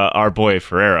about our boy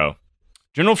Ferrero.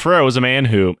 General Ferrero was a man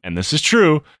who, and this is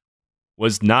true,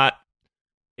 was not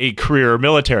a career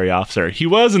military officer. He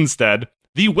was instead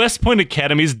the West Point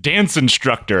Academy's dance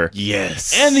instructor.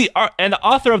 Yes. And the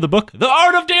author of the book, The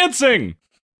Art of Dancing.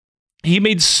 He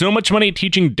made so much money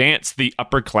teaching dance to the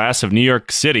upper class of New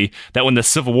York City that when the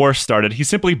Civil War started, he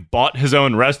simply bought his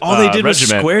own all they did regiment. was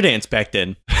square dance back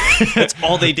then. That's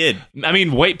all they did. I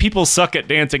mean, white people suck at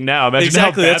dancing now. Imagine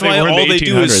Exactly. how bad That's why they were in all the they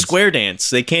do is 1800s. square dance.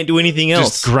 They can't do anything else.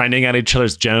 Just grinding on each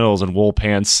other's genitals and wool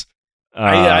pants.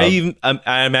 I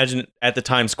imagine at the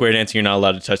time square dancing, you're not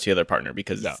allowed to touch the other partner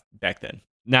because back then.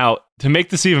 Now, to make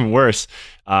this even worse,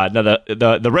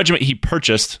 the regiment he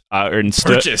purchased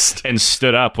and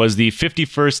stood up was the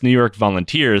 51st New York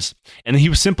Volunteers, and he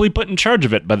was simply put in charge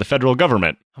of it by the federal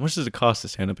government. How much does it cost to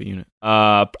stand up a unit?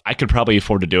 I could probably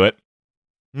afford to do it.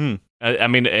 I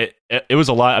mean, it was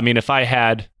a lot. I mean, if I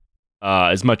had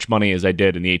as much money as I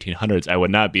did in the 1800s, I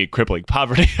would not be crippling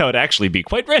poverty. I would actually be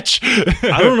quite rich.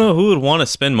 I don't know who would want to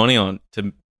spend money on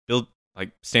to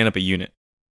stand up a unit.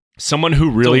 Someone who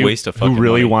really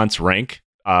money. wants rank,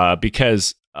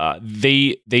 because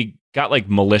they got like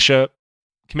militia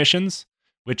commissions,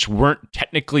 which weren't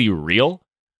technically real.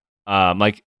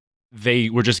 Like they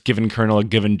were just given colonel,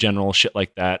 given general, shit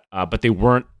like that. But they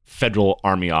weren't federal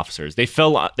army officers. They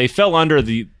fell under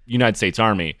the United States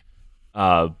Army.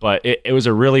 But it was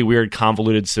a really weird,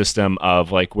 convoluted system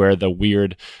of like where the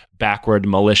weird backward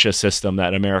militia system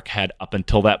that America had up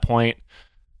until that point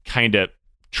kind of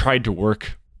tried to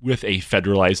work with a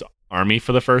federalized army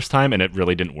for the first time, and it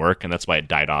really didn't work, and that's why it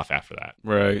died off after that.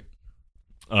 Right.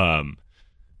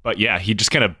 But yeah, he just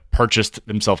kind of purchased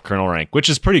himself colonel rank, which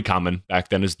is pretty common back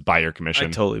then, is to buy your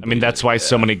commission. I mean, that's why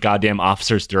so many goddamn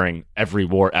officers during every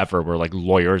war ever were like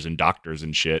lawyers and doctors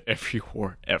and shit. Every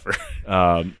war ever.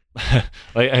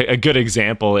 Like a good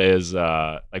example is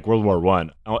like World War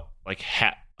One. Like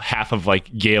half of like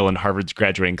Yale and Harvard's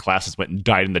graduating classes went and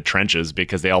died in the trenches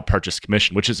because they all purchased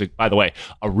commission, which is, by the way,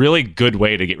 a really good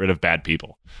way to get rid of bad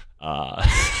people.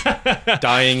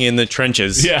 Dying in the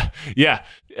trenches. Yeah.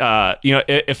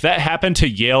 If that happened to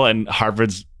Yale and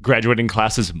Harvard's graduating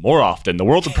classes more often, the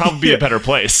world would probably be a better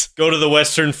place. Go to the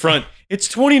Western Front. It's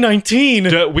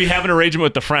 2019. We have an arrangement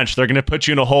with the French. They're going to put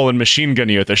you in a hole and machine gun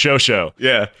you at the show.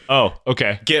 Yeah. Oh,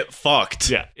 okay. Get fucked.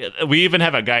 Yeah. We even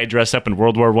have a guy dressed up in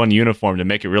World War I uniform to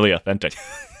make it really authentic.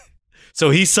 So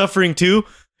he's suffering too?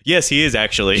 Yes, he is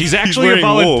actually. He's actually a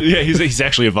volunteer. Yeah, he's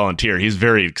actually a volunteer. He's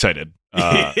very excited.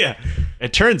 Yeah.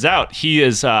 It turns out he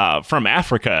is from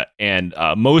Africa, and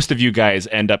most of you guys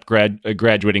end up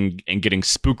graduating and getting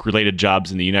spook-related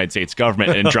jobs in the United States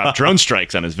government and drop drone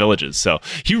strikes on his villages. So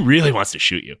he really wants to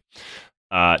shoot you.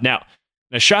 Now,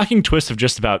 a shocking twist of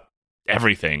just about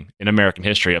everything in American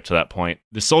history up to that point,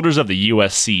 the soldiers of the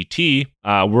USCT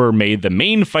were made the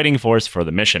main fighting force for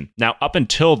the mission. Now, up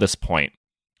until this point,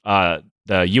 the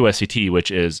USCT,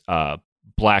 which is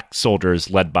black soldiers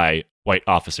led by white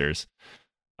officers,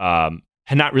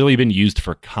 had not really been used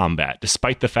for combat,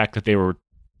 despite the fact that they were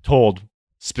told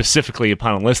specifically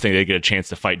upon enlisting they'd get a chance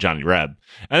to fight Johnny Reb.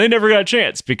 And they never got a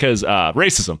chance because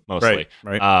racism, mostly.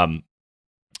 Right.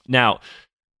 Now,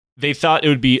 they thought it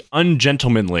would be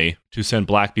ungentlemanly to send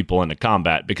black people into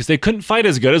combat because they couldn't fight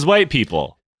as good as white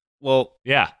people. Well,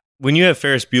 yeah. When you have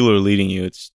Ferris Bueller leading you,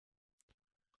 it's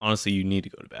honestly, you need to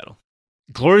go to battle.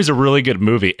 Glory's a really good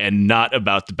movie and not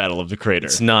about the Battle of the Crater.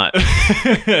 It's not.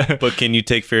 But can you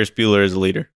take Ferris Bueller as a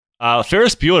leader?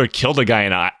 Ferris Bueller killed a guy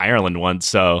in Ireland once,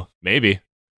 so maybe.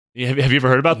 Have you ever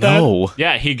heard about that? No.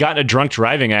 Yeah, he got in a drunk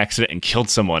driving accident and killed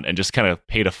someone and just kind of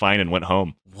paid a fine and went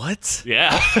home. What?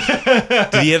 Yeah.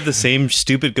 Did he have the same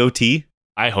stupid goatee?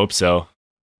 I hope so.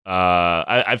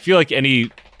 I feel like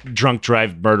any drunk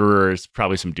drive murderer is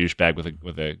probably some douchebag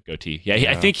with a goatee. Yeah,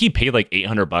 I think he paid like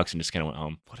 $800 and just kind of went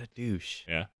home. What a douche.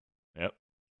 Yeah. Yep.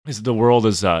 Because the world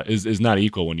is not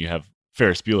equal when you have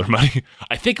Ferris Bueller money.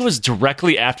 I think it was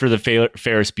directly after the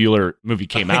Ferris Bueller movie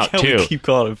came out too. We keep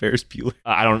calling him Ferris Bueller.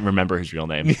 I don't remember his real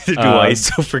name. Neither do I.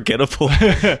 It's so forgettable.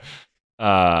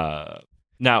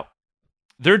 Now,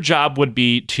 their job would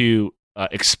be to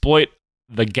exploit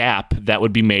the gap that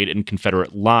would be made in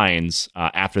Confederate lines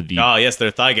after the... Oh, yes,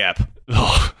 their thigh gap.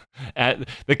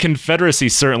 The Confederacy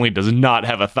certainly does not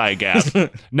have a thigh gap.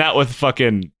 Not with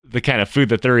fucking the kind of food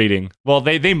that they're eating. Well,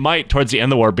 they might towards the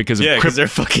end of the war because of because they're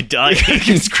fucking dying.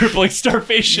 It's crippling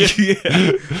starvation.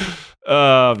 Yeah.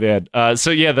 Oh man.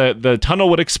 The tunnel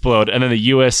would explode, and then the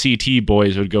USCT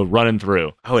boys would go running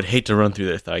through. I would hate to run through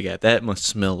their thigh gap. That must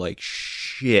smell like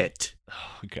shit.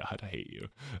 Oh God, I hate you.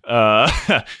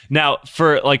 Now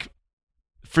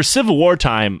for Civil War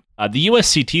time, the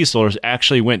USCT soldiers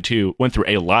actually went through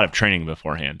a lot of training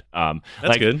beforehand.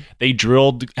 That's good. They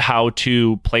drilled how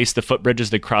to place the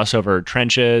footbridges to cross over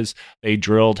trenches. They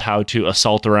drilled how to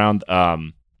assault around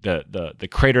the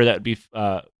crater that would be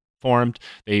formed.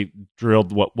 They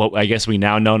drilled what I guess we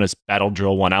now known as Battle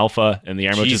Drill 1 Alpha in the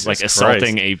army, which is like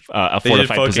assaulting a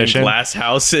fortified position. Glass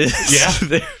houses.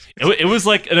 Yeah. It was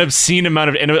like an obscene amount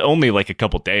of, and only like a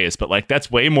couple days, but like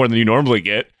that's way more than you normally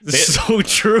get. So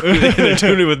true. They're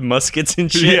doing it with muskets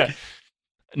and shit.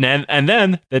 Yeah. And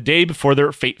then the day before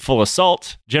their fateful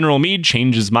assault, General Meade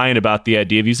changed his mind about the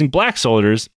idea of using black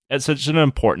soldiers as such an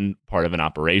important part of an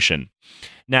operation.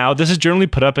 Now, this is generally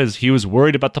put up as he was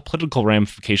worried about the political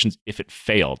ramifications if it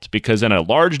failed, because then a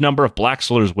large number of black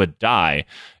soldiers would die,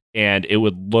 and it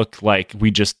would look like we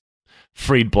just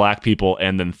freed black people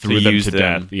and then threw them to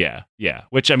death. Yeah.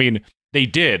 Which, I mean, they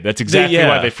did. That's exactly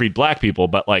why they freed black people,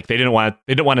 but like they didn't want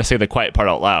to say the quiet part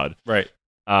out loud. Right.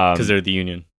 Because they're the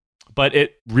Union. But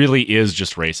it really is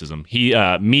just racism.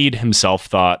 Meade himself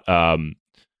thought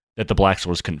that the black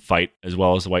soldiers couldn't fight as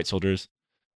well as the white soldiers.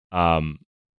 And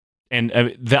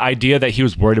the idea that he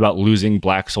was worried about losing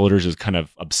black soldiers is kind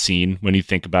of obscene when you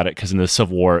think about it, because in the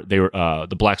Civil War,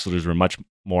 the black soldiers were much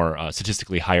more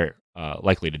statistically higher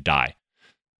likely to die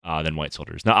than white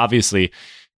soldiers. Now, obviously,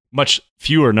 much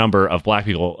fewer number of black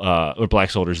people or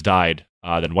black soldiers died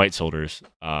than white soldiers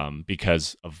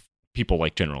because of people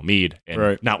like General Meade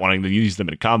and not wanting to use them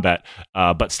in combat.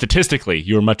 But statistically,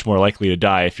 you were much more likely to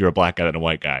die if you're a black guy than a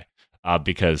white guy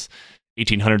because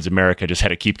 1800s America just had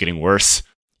to keep getting worse.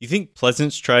 You think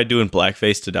Pleasance tried doing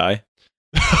blackface to die?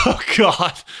 Oh,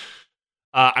 God.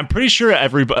 I'm pretty sure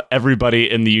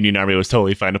everybody in the Union Army was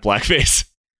totally fine with blackface.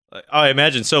 I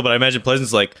imagine so, but I imagine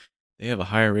Pleasant's like, they have a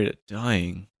higher rate of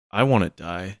dying. I want to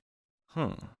die.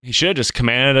 Huh. He should have just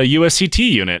commanded a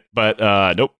USCT unit, but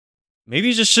nope. Maybe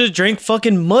he just should have drank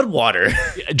fucking mud water.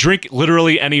 Drink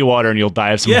literally any water and you'll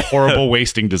die of some horrible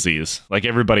wasting disease, like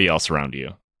everybody else around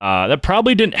you. That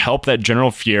probably didn't help that General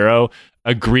Fierro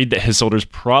agreed that his soldiers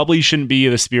probably shouldn't be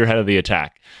the spearhead of the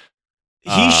attack.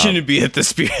 He shouldn't be at the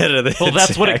spearhead of the attack.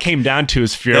 That's what it came down to.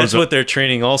 Is Fierro's what their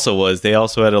training also was. They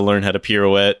also had to learn how to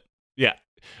pirouette. Yeah.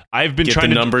 I've been get trying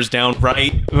the numbers down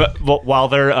right. While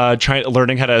they're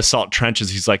learning how to assault trenches,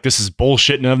 he's like, this is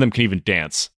bullshit. None of them can even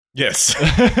dance. Yes.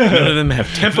 None of them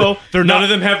have tempo. None of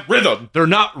them have rhythm. They're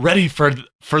not ready for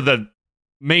the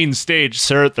main stage,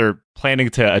 sir. They're planning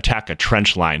to attack a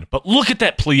trench line. But look at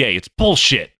that plie. It's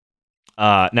bullshit.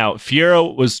 Now,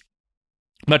 Fierro was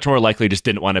much more likely just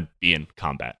didn't want to be in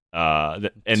combat. And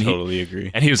totally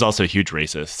agree. And he was also a huge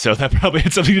racist, so that probably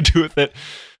had something to do with it.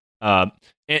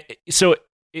 So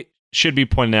it should be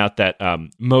pointed out that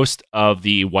most of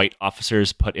the white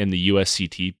officers put in the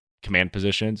USCT command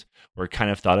positions were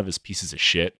kind of thought of as pieces of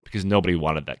shit because nobody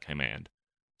wanted that command.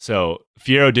 So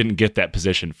Fierro didn't get that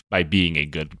position by being a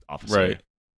good officer. Right.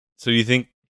 So do you think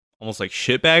almost like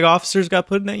shitbag officers got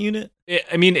put in that unit?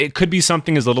 It could be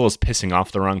something as little as pissing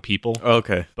off the wrong people.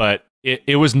 Okay. But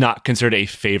it was not considered a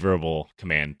favorable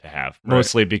command to have,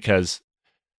 mostly because,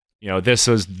 this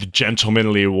was the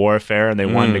gentlemanly warfare and they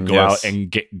wanted to go out and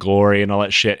get glory and all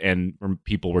that shit. And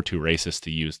people were too racist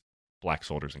to use black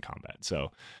soldiers in combat.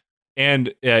 So,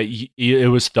 and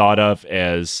it was thought of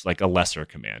as like a lesser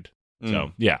command.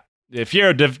 So, yeah.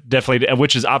 Fierro definitely,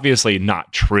 which is obviously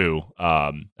not true.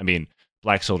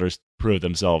 Black soldiers prove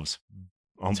themselves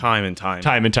time and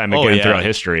time again throughout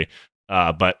history.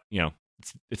 But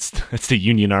it's the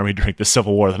Union Army during the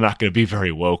Civil War. They're not going to be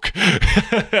very woke.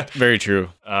 Very true.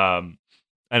 And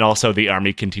also the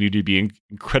Army continued to be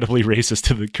incredibly racist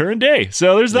to the current day.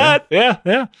 So there's that.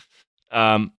 Yeah.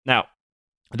 Now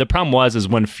the problem is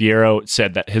when Fierro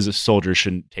said that his soldiers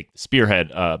shouldn't take the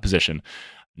spearhead position,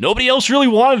 nobody else really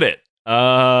wanted it.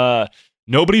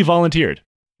 Nobody volunteered.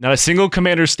 Not a single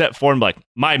commander stepped forward like,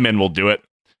 my men will do it.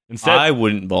 Instead, I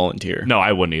wouldn't volunteer. No,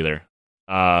 I wouldn't either.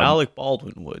 Alec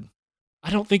Baldwin would. I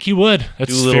don't think he would.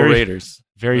 That's Doolittle Raiders.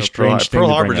 Very strange thing Pearl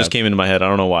Harbor just came into my head. I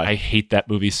don't know why. I hate that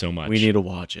movie so much. We need to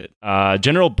watch it.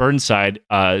 General Burnside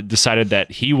decided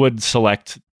that he would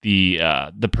select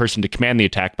the person to command the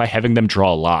attack by having them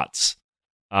draw lots.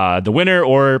 The winner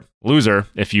or loser,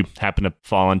 if you happen to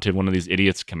fall into one of these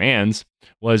idiots' commands,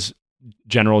 was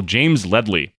General James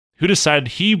Ledlie, who decided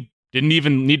he didn't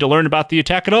even need to learn about the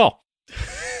attack at all.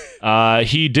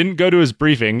 He didn't go to his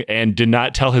briefing and did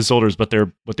not tell his soldiers what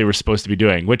they were supposed to be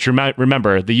doing, which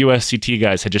remember, the USCT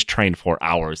guys had just trained for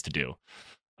hours to do.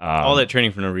 All that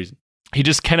training for no reason. He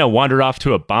just kind of wandered off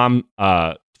to a bomb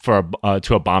to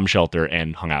a bomb shelter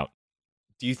and hung out.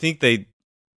 Do you think they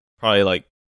probably like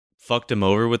fucked him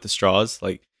over with the straws?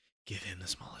 Like, give him the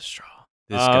smallest straw.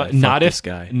 This guy, this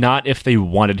guy. Not if they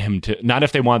wanted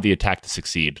the attack to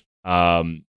succeed.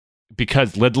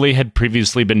 Because Lidley had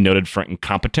previously been noted for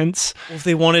incompetence. Well, if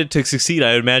they wanted it to succeed,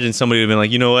 I would imagine somebody would have been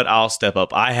like, you know what, I'll step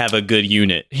up. I have a good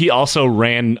unit. He also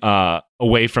ran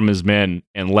away from his men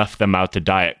and left them out to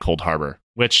die at Cold Harbor,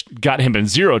 which got him in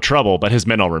zero trouble, but his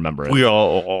men all remember it. We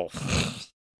all...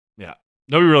 Yeah.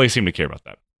 Nobody really seemed to care about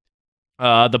that.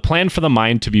 The plan for the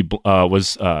mine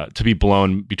was to be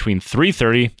blown between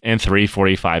 3:30 and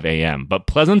 3:45 a.m., but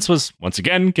Pleasance was, once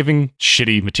again, giving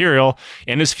shitty material,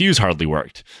 and his fuse hardly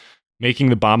worked, making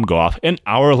the bomb go off an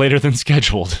hour later than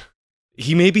scheduled.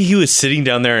 Maybe he was sitting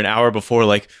down there an hour before,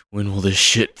 like, when will this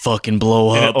shit fucking blow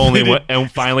up?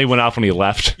 And finally went off when he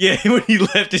left. Yeah, when he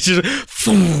left, it's just,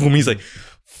 boom, he's like,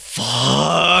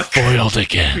 fuck. Foiled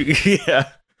again. Yeah.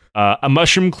 A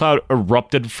mushroom cloud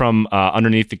erupted from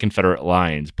underneath the Confederate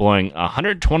lines, blowing a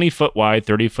 120-foot wide,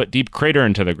 30-foot deep crater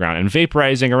into the ground and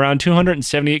vaporizing around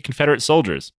 278 Confederate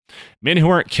soldiers. Men who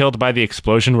weren't killed by the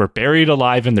explosion were buried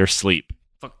alive in their sleep.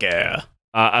 Fuck yeah.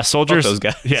 A soldier... Fuck those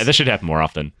guys. Yeah, this should happen more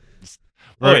often.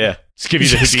 Oh, yeah. Just give you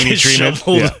the Houdini treatment.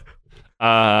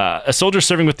 Yeah. A soldier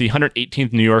serving with the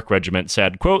 118th New York Regiment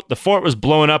said, quote, "The fort was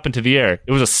blown up into the air.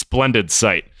 It was a splendid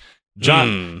sight."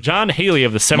 John Haley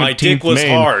of the 17th My dick was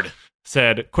Maine hard.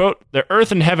 said, quote, "The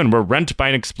earth and heaven were rent by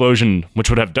an explosion,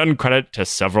 which would have done credit to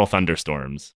several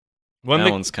thunderstorms." That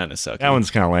one's kind of sucky. That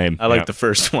one's kind of lame. I like the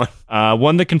first one.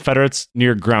 One of the Confederates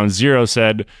near Ground Zero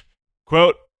said,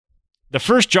 quote, "The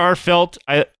first jar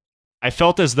I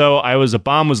felt as though a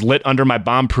bomb was lit under my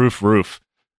bomb-proof roof.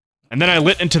 And then I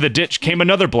lit into the ditch, came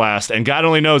another blast, and God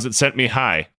only knows it sent me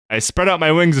high. I spread out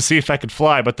my wings to see if I could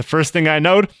fly, but the first thing I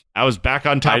knowed, I was back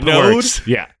on top of the works."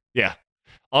 Yeah.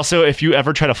 Also, if you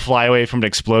ever try to fly away from an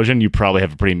explosion, you probably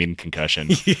have a pretty mean concussion.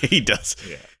 He does.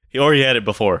 Yeah. Or he had it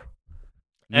before.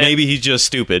 Maybe he's just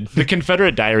stupid. The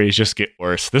Confederate diaries just get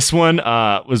worse. This one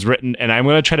was written, and I'm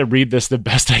going to try to read this the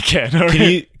best I can.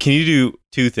 Right? Can you do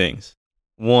two things?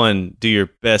 One, do your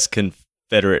best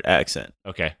Confederate accent.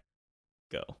 Okay.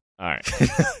 Go. All right.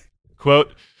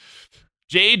 Quote,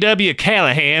 "J.W.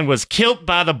 Callahan was killed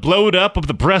by the blowed up of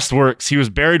the breastworks. He was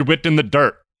buried in the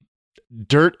dirt."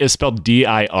 Dirt is spelled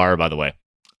D-I-R, by the way.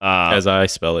 As I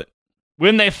spell it.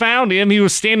 "When they found him, he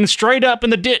was standing straight up in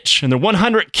the ditch, and the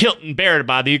 100 killed and buried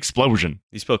by the explosion."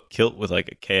 You spell kilt with like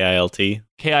a K-I-L-T?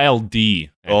 K-I-L-D.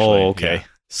 Actually. Oh, okay. Yeah.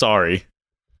 Sorry.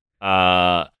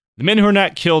 The men who were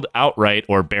not killed outright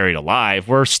or buried alive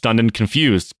were stunned and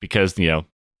confused because,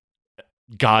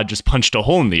 God just punched a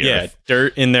hole in the earth. Yeah,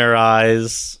 dirt in their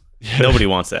eyes. Nobody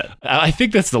wants that. I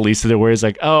think that's the least of their worries.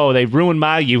 Like, oh, they ruined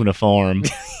my uniform.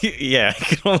 Yeah, I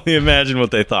can only imagine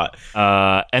what they thought.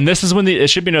 And this is when it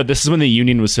should be noted, this is when the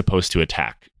Union was supposed to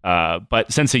attack.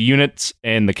 But since the units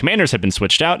and the commanders had been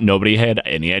switched out, nobody had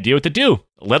any idea what to do.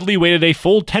 Ledley waited a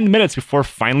full 10 minutes before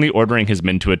finally ordering his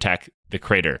men to attack the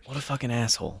crater. What a fucking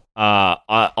asshole.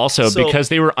 Also, because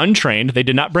they were untrained, they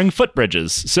did not bring footbridges.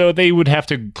 So they would have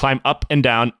to climb up and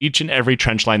down each and every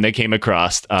trench line they came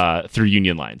across through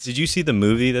Union lines. Did you see the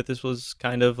movie that this was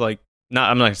kind of like,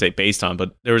 I'm not going to say based on,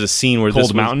 but there was a scene where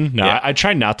Cold Mountain? No, yeah. I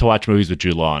try not to watch movies with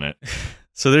Jude Law in it.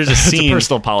 So there's a scene. It's a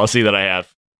personal policy that I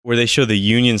have. Where they show the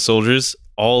Union soldiers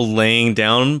all laying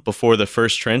down before the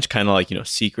first trench, kind of like,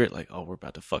 secret, like, oh, we're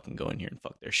about to fucking go in here and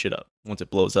fuck their shit up once it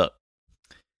blows up.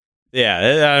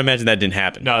 Yeah, I imagine that didn't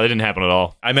happen. No, that didn't happen at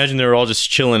all. I imagine they were all just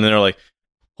chilling and they're like,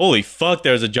 holy fuck,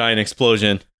 there's a giant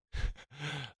explosion.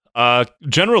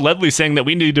 General Ledley saying that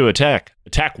we need to attack.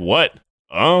 Attack what?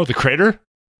 Oh, the crater?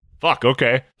 Fuck,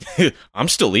 okay. I'm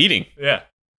still eating. Yeah.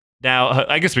 Now,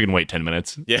 I guess we can wait 10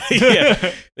 minutes.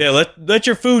 Yeah. Let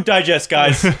your food digest,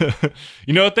 guys.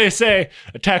 You know what they say?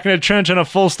 Attacking a trench on a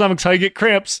full stomach's how you get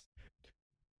cramps.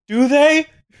 Do they?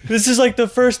 This is like the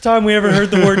first time we ever heard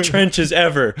the word trenches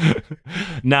ever.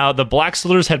 Now, the black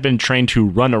soldiers had been trained to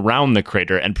run around the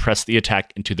crater and press the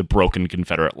attack into the broken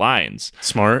Confederate lines.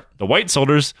 Smart. The white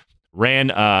soldiers ran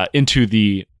into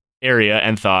the area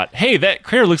and thought, hey, that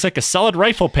crater looks like a solid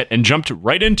rifle pit, and jumped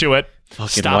right into it,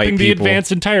 stopping the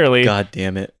advance entirely. God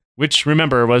damn it. Which,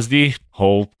 remember, was the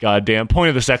whole goddamn point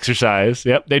of this exercise.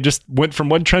 Yep, they just went from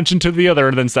one trench into the other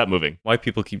and then stopped moving. White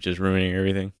people keep just ruining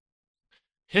everything.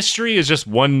 History is just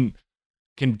one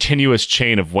continuous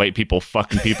chain of white people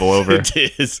fucking people over. It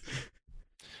is.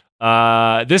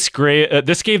 This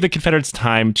gave the Confederates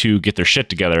time to get their shit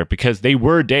together because they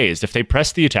were dazed. If they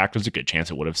pressed the attack, there's a good chance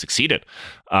it would have succeeded.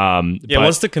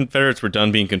 Once the Confederates were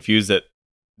done being confused, that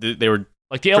they were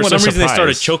like the for element some of reason they surprise.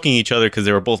 started choking each other because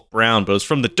they were both brown, but it was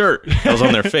from the dirt that was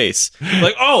on their face.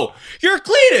 Like, oh, you're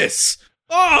Cletus.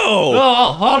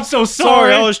 Oh, I'm so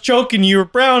sorry, I was choking. You were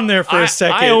brown there for a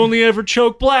second. I only ever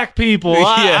choke black people.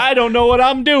 Yeah. I don't know what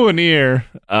I'm doing here.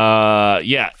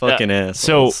 Fucking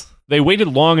assholes. So they waited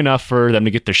long enough for them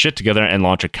to get their shit together and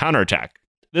launch a counterattack.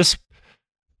 This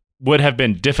would have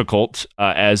been difficult,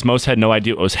 as most had no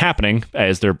idea what was happening,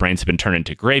 as their brains had been turned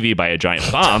into gravy by a giant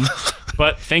bomb.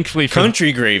 But thankfully,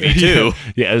 country gravy too.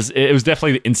 Yeah, it was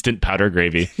definitely the instant powder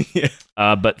gravy. Yeah.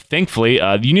 But thankfully,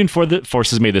 the Union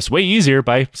forces made this way easier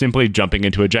by simply jumping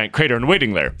into a giant crater and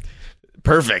waiting there.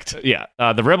 Perfect. Yeah,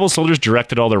 the rebel soldiers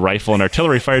directed all their rifle and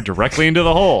artillery fire directly into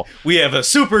the hole. We have a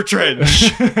super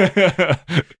trench.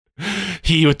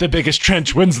 He with the biggest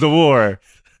trench wins the war.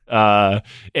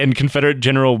 And Confederate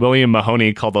General William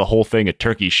Mahoney called the whole thing a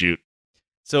turkey shoot.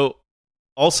 So,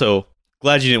 also,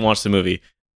 glad you didn't watch the movie.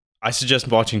 I suggest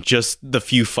watching just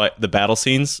the battle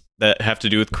scenes that have to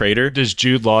do with Crater. Does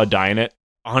Jude Law die in it?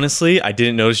 Honestly, I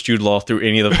didn't notice Jude Law through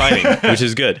any of the fighting, which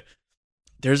is good.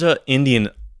 There's a Indian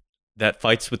that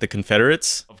fights with the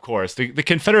Confederates. Of course. The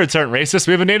Confederates aren't racist.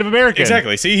 We have a Native American.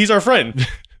 Exactly. See, he's our friend.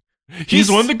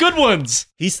 He's one of the good ones.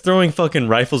 He's throwing fucking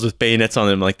rifles with bayonets on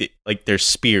them like they're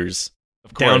spears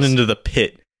down into the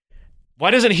pit. Why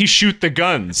doesn't he shoot the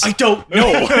guns? I don't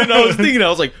know. And I was thinking, I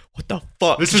was like, what the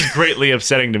fuck? This is greatly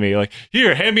upsetting to me. Like,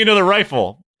 here, hand me another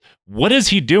rifle. What is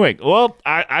he doing? Well,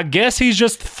 I guess he's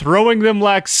just throwing them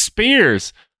like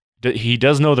spears. He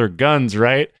does know they're guns,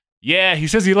 right? Yeah, he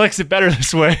says he likes it better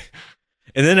this way.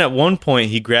 And then at one point,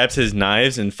 he grabs his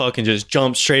knives and fucking just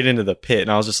jumps straight into the pit.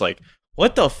 And I was just like,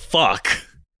 what the fuck?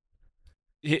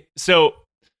 So,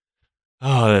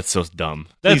 that's so dumb.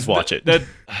 Please watch it.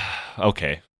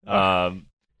 Okay.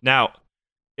 Now,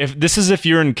 if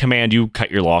you're in command, you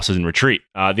cut your losses and retreat.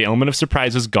 The element of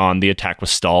surprise was gone. The attack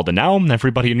was stalled, and now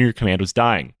everybody in your command was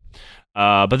dying.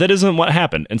 But that isn't what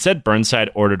happened. Instead, Burnside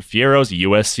ordered Fierro's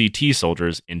USCT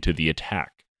soldiers into the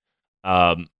attack.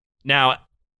 Now,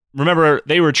 remember,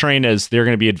 they were trained as they're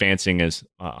going to be advancing as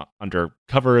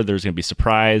undercover. There's going to be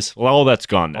surprise. Well, all that's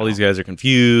gone now. All these guys are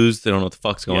confused. They don't know what the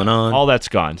fuck's going on. All that's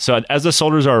gone. So as the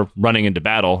soldiers are running into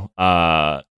battle,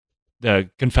 the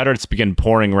Confederates begin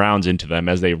pouring rounds into them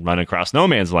as they run across no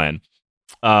man's land.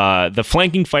 The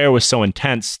flanking fire was so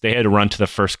intense, they had to run to the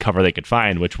first cover they could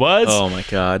find, which was... Oh my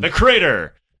God. The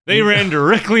crater! They ran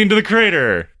directly into the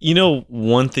crater! You know,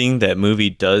 one thing that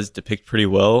movie does depict pretty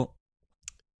well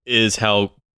is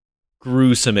how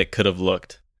gruesome it could have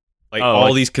looked.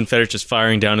 Like these Confederates just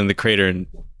firing down in the crater and...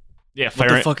 Yeah, what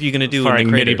the fuck are you going to do firing in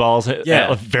the crater? mini balls at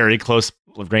a very close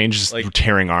range, just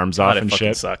tearing arms off and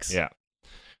shit. Sucks. Yeah.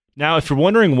 Now, if you're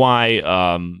wondering why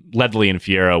Ledley and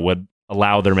Fierro would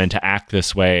allow their men to act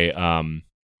this way,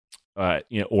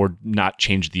 or not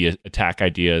change the attack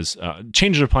ideas,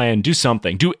 change their plan, do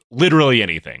something, do literally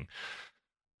anything,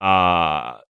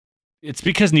 it's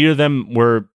because neither of them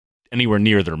were anywhere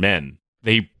near their men.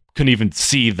 They couldn't even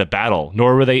see the battle,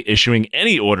 nor were they issuing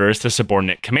any orders to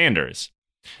subordinate commanders.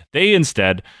 They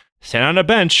instead sat on a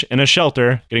bench in a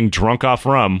shelter, getting drunk off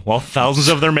rum, while thousands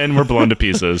of their men were blown to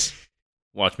pieces.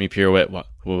 Watch me pirouette.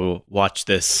 Watch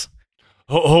this.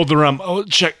 Hold the rum. Oh,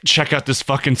 check out this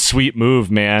fucking sweet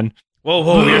move, man.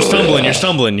 Whoa, you're stumbling.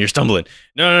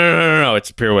 No, it's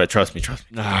a pirouette. Trust me.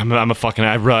 I'm a fucking...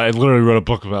 I literally wrote a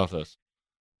book about this.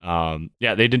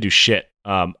 They didn't do shit.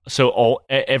 So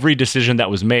every decision that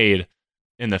was made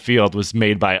in the field was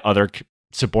made by other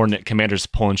subordinate commanders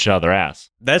pulling shit out of their ass.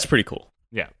 That's pretty cool.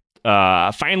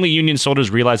 Yeah. Finally, Union soldiers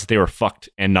realized that they were fucked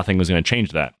and nothing was going to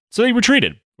change that. So they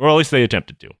retreated, or at least they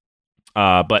attempted to.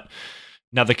 But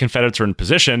now the Confederates are in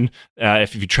position.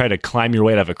 If you try to climb your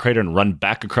way out of a crater and run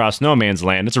back across no man's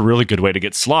land, it's a really good way to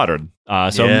get slaughtered.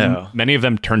 Many of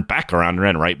them turned back around and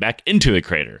ran right back into the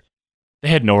crater. They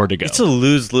had nowhere to go. It's a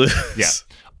lose-lose. Yeah.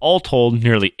 All told,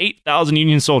 nearly 8,000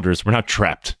 Union soldiers were now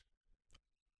trapped.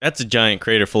 That's a giant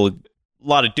crater full of a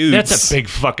lot of dudes. That's a big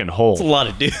fucking hole. That's a lot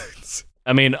of dudes.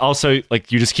 I mean, also, you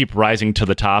just keep rising to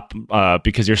the top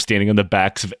because you're standing on the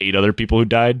backs of 8 other people who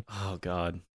died. Oh,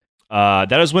 God.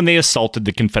 That is when they assaulted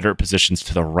the Confederate positions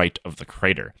to the right of the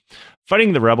crater,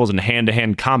 fighting the rebels in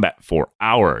hand-to-hand combat for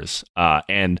hours.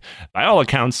 And by all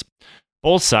accounts,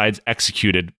 both sides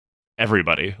executed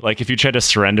everybody. Like, if you tried to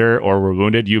surrender or were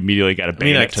wounded, you immediately got a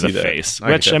bayonet to the face.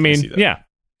 Yeah.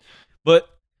 But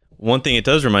one thing it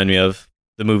does remind me of,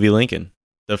 the movie Lincoln.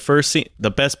 The first scene,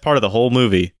 the best part of the whole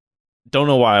movie, don't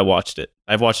know why I watched it.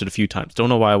 I've watched it a few times. Don't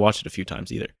know why I watched it a few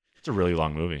times either. It's a really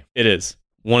long movie. It is.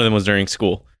 One of them was during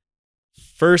school.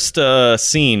 First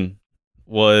scene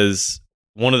was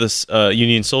one of the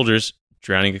Union soldiers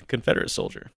drowning a Confederate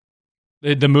soldier.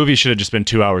 The movie should have just been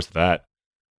 2 hours of that.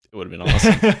 It would have been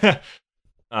awesome.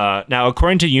 Now,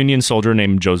 according to Union soldier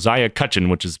named Josiah Cutchin,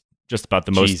 which is just about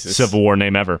the most Civil War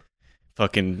name ever.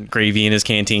 Fucking gravy in his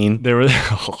canteen. There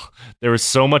was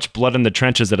so much blood in the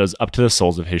trenches that it was up to the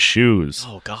soles of his shoes.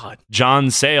 Oh, God.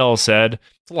 John Sale said,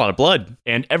 "It's a lot of blood."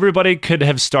 And everybody could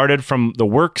have started from the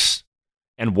works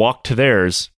and walked to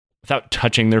theirs without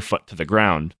touching their foot to the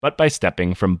ground, but by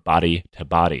stepping from body to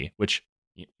body, which,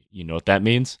 you know what that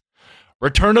means?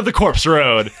 Return of the Corpse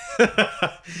Road.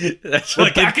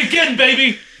 We're back again,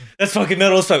 baby. That's fucking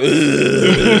metal as fuck.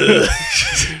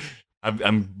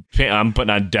 I'm putting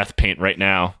on death paint right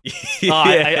now.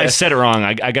 I said it wrong.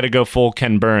 I got to go full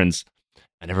Ken Burns.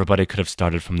 And everybody could have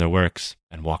started from their works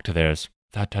and walked to theirs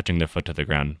without touching their foot to the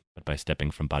ground, but by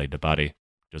stepping from body to body.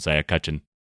 Josiah Cutchin,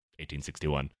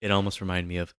 1861. It almost reminded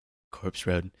me of Corpse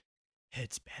Road.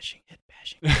 Head smashing, head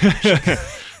bashing.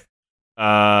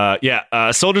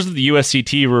 Soldiers of the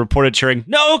USCT were reported cheering,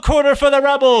 "No quarter for the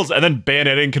rebels!" and then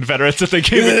bayoneting Confederates if they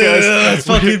came because that's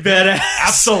fucking badass.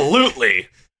 Absolutely.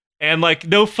 And, like,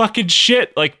 no fucking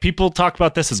shit. Like, people talk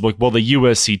about this as, like, well, the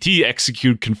USCT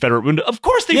execute Confederate wounded. Of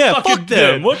course they fucking fuck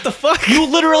them. did. What the fuck? You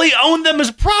literally owned them as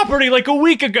property, like, a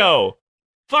week ago.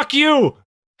 Fuck you.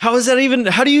 How is that even?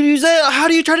 How do you use that? How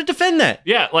do you try to defend that?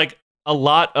 Yeah, like, a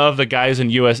lot of the guys in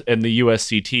the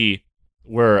USCT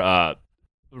were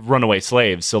runaway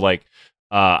slaves. So, like,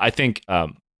 I think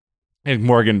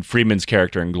Morgan Freeman's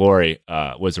character in Glory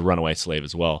was a runaway slave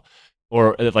as well.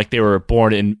 Or like they were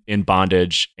born in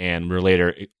bondage and were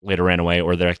later ran away,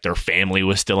 or their family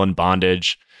was still in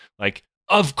bondage. Like,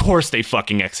 of course they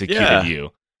fucking executed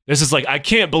you. This is like, I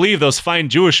can't believe those fine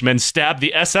Jewish men stabbed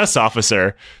the SS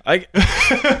officer.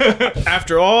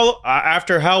 After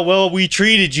how well we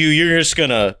treated you, you're just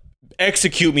gonna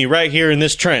execute me right here in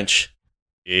this trench.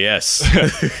 Yes.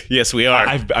 Yes, we are.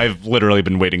 I've literally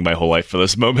been waiting my whole life for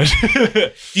this moment.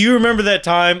 Do you remember that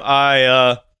time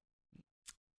I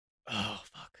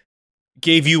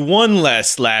gave you one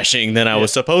less lashing than I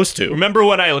was supposed to? Remember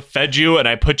when I fed you and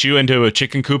I put you into a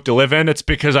chicken coop to live in? It's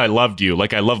because I loved you,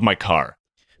 like I love my car.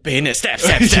 Bayonet, stab,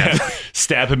 stab, stab.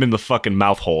 Stab him in the fucking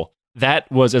mouth hole.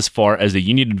 That was as far as the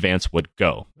Union advance would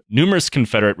go. Numerous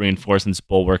Confederate reinforcements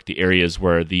bulwarked the areas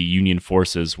where the Union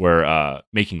forces were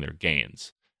making their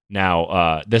gains.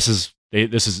 Now, this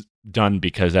is done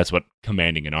because that's what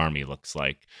commanding an army looks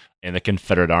like. And the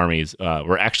Confederate armies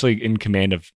were actually in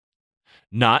command of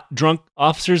not drunk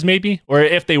officers, maybe? Or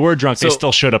if they were drunk, they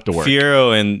still showed up to work.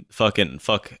 Fiero and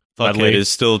fuckhead is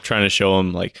still trying to show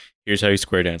him, like, here's how you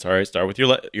square dance. All right, start with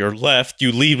your left.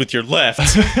 You lead with your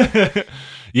left.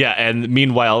 Yeah, and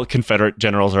meanwhile, Confederate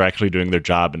generals are actually doing their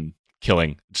job and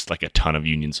killing just like a ton of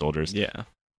Union soldiers. Yeah.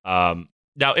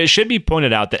 Now, it should be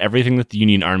pointed out that everything that the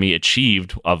Union Army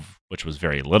achieved, of which was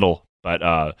very little,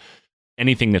 but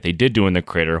anything that they did do in the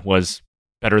crater was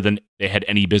better than they had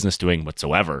any business doing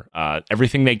whatsoever.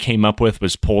 Everything they came up with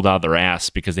was pulled out of their ass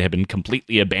because they had been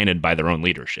completely abandoned by their own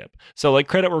leadership. So, like,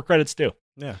 credit where credit's due.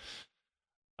 Yeah.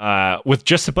 With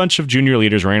just a bunch of junior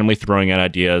leaders randomly throwing out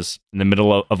ideas in the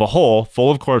middle of a hole full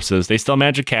of corpses, they still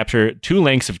managed to capture 2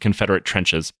 lengths of Confederate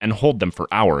trenches and hold them for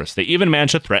hours. They even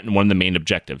managed to threaten one of the main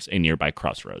objectives, a nearby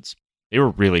crossroads. They were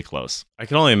really close. I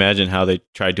can only imagine how they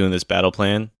tried doing this battle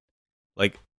plan.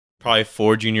 Like, probably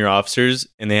 4 junior officers,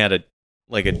 and they had a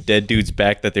dead dude's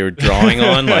back that they were drawing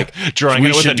on, like, drawing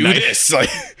it with a knife. This. Like,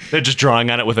 they're just drawing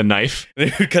on it with a knife.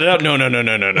 They would cut it out. No.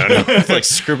 Like,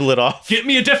 scribble it off. Get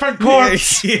me a different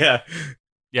corpse. Yeah.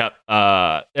 Yeah.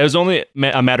 It was only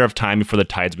a matter of time before the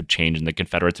tides would change and the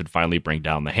Confederates would finally bring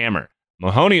down the hammer.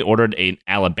 Mahoney ordered an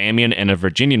Alabamian and a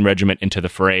Virginian regiment into the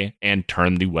fray and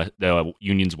turned the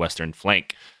Union's western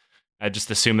flank. I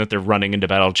just assume that they're running into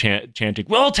battle chanting,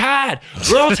 "Roll Tide!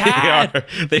 Roll Tide!"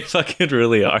 They fucking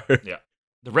really are. Yeah.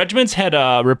 The regiments had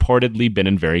reportedly been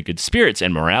in very good spirits,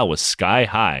 and morale was sky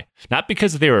high. Not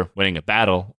because they were winning a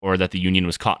battle or that the Union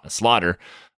was caught in a slaughter,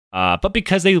 but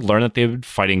because they learned that they were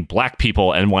fighting black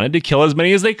people and wanted to kill as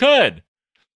many as they could.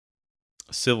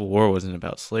 Civil War wasn't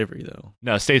about slavery, though.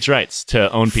 No, states' rights to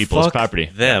own people's property.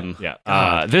 Them.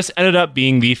 Yeah. This ended up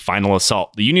being the final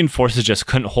assault. The Union forces just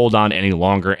couldn't hold on any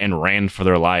longer and ran for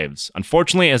their lives.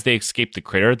 Unfortunately, as they escaped the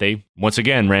crater, they once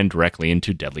again ran directly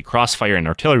into deadly crossfire and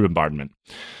artillery bombardment,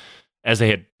 as they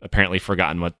had apparently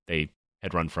forgotten what they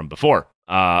had run from before.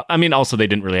 Also, they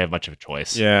didn't really have much of a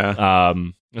choice. Yeah.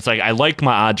 It's like, I like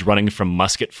my odds running from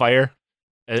musket fire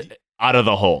out of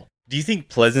the hole. Do you think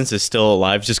Pleasance is still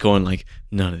alive, just going like,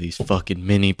 none of these fucking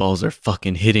mini balls are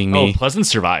fucking hitting me? Oh, Pleasance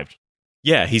survived.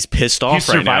 Yeah, he's pissed off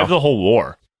He right now. survived the whole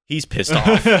war. He's pissed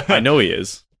off. I know he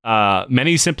is.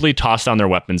 Many simply tossed down their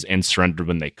weapons and surrendered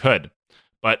when they could.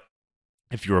 But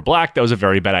if you were black, that was a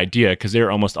very bad idea because they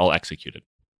were almost all executed.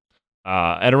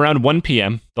 At around 1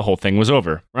 p.m., the whole thing was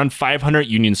over. Around 500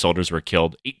 Union soldiers were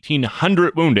killed,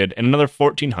 1,800 wounded, and another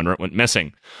 1,400 went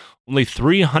missing. Only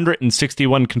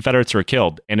 361 Confederates were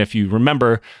killed. And if you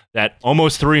remember that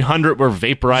almost 300 were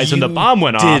vaporized when the bomb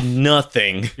went off. Did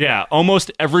nothing. Yeah,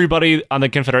 almost everybody on the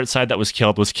Confederate side that was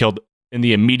killed in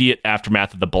the immediate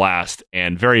aftermath of the blast,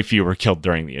 and very few were killed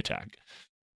during the attack.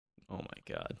 Oh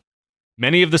my God.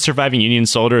 Many of the surviving Union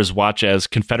soldiers watch as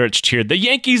Confederates cheered, "The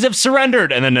Yankees have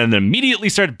surrendered," and then immediately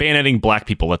started bayoneting black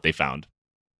people that they found.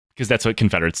 Because that's what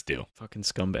Confederates do. Fucking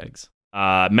scumbags.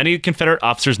 Many Confederate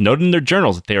officers noted in their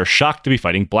journals that they were shocked to be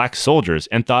fighting black soldiers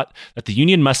and thought that the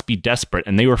Union must be desperate,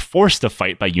 and they were forced to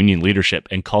fight by Union leadership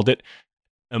and called it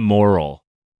immoral.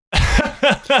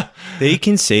 They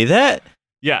can say that?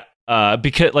 Yeah,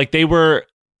 because like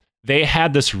they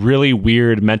had this really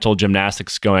weird mental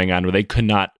gymnastics going on where they could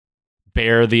not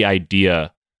bear the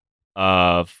idea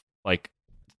of like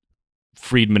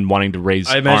freedmen wanting to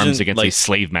raise arms against a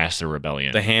slave master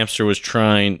rebellion. The hamster was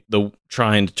trying to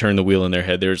turn the wheel in their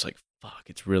head. They were just like, fuck,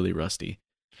 it's really rusty.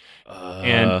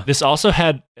 And this also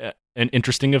had an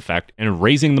interesting effect in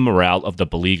raising the morale of the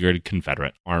beleaguered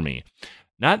Confederate army.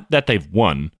 Not that they've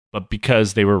won, but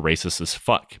because they were racist as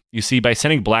fuck. You see, by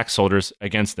sending black soldiers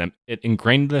against them, it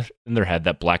ingrained in their head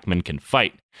that black men can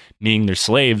fight, meaning their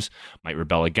slaves might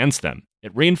rebel against them.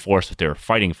 It reinforced what they were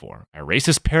fighting for, a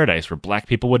racist paradise where black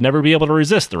people would never be able to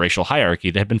resist the racial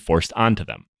hierarchy that had been forced onto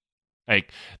them.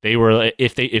 Like, they were,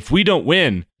 if we don't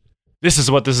win, this is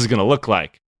what this is going to look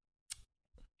like.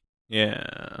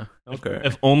 Yeah. Okay.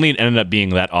 If only it ended up being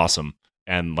that awesome.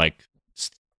 And like,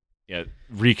 yeah,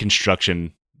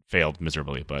 Reconstruction failed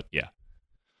miserably, but yeah.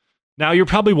 Now, you're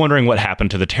probably wondering what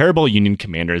happened to the terrible Union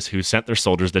commanders who sent their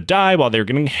soldiers to die while they were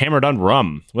getting hammered on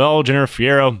rum. Well, General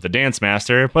Fierro, the dance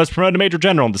master, was promoted to Major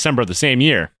General in December of the same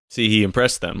year. See, he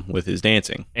impressed them with his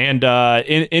dancing. And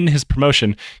in his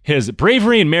promotion, his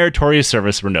bravery and meritorious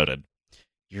service were noted.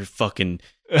 You're fucking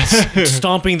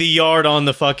stomping the yard on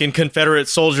the fucking Confederate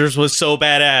soldiers was so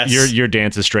badass. Your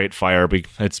dance is straight fire.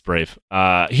 It's brave.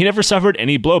 He never suffered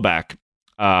any blowback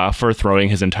for throwing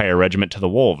his entire regiment to the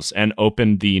wolves and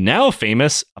opened the now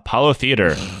famous Apollo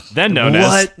Theater, then known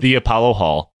as the Apollo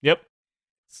Hall. Yep.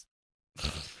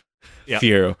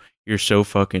 Fierro, you're so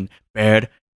fucking bad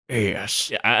ass.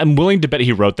 Yeah, I'm willing to bet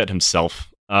he wrote that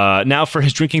himself. Now, for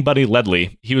his drinking buddy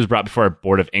Ledlie, he was brought before a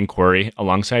board of inquiry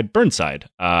alongside Burnside,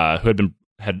 who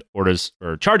had orders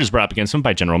or charges brought up against him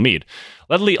by General Meade.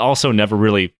 Ledlie also never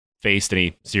really faced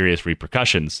any serious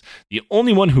repercussions. The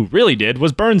only one who really did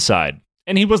was Burnside.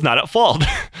 And he was not at fault.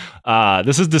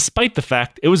 This is despite the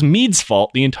fact it was Meade's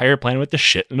fault the entire plan went to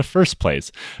shit in the first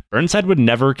place. Burnside would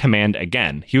never command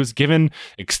again. He was given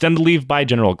extended leave by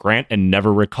General Grant and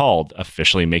never recalled,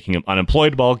 officially making him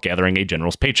unemployed while gathering a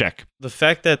general's paycheck. The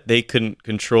fact that they couldn't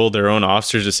control their own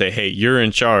officers to say, hey, you're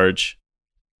in charge,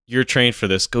 you're trained for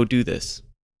this, go do this.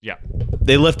 Yeah.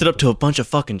 They left it up to a bunch of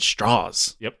fucking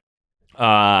straws.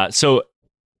 Yep. So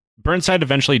Burnside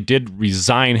eventually did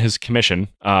resign his commission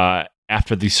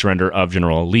after the surrender of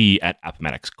General Lee at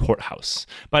Appomattox Courthouse.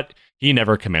 But he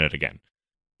never commanded again.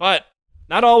 But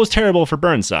not all was terrible for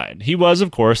Burnside. He was,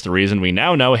 of course, the reason we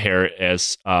now know hair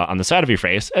is on the side of your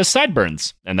face as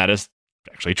sideburns. And that is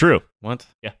actually true. What?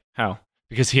 Yeah. How?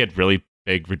 Because he had really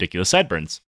big, ridiculous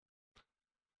sideburns.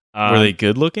 Were they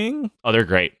good looking? Oh, they're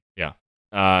great.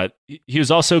 Yeah. He was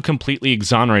also completely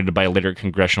exonerated by a later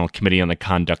congressional committee on the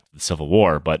conduct of the Civil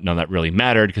War, but none of that really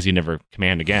mattered because he never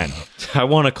commanded again. I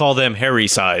want to call them hairy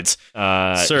sides.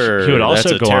 Sir, he would also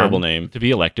that's a go terrible on name. to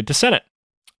be elected to Senate.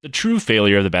 The true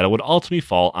failure of the battle would ultimately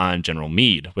fall on General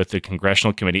Meade, with the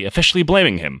congressional committee officially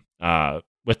blaming him,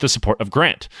 with the support of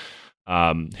Grant,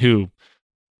 who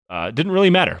didn't really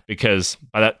matter because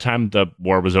by that time the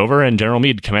war was over and General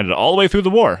Meade commanded all the way through the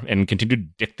war and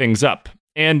continued to dick things up.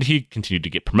 And he continued to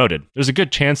get promoted. There's a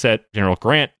good chance that General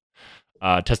Grant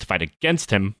testified against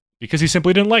him because he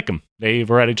simply didn't like him. They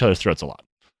were at each other's throats a lot.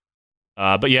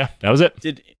 But yeah, that was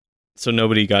it. So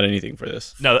nobody got anything for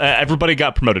this? No, everybody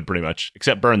got promoted pretty much,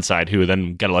 except Burnside, who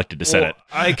then got elected to Senate.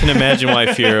 I can imagine why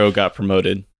Fierro got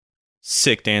promoted.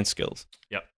 Sick dance skills.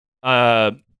 Yep.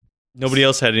 Nobody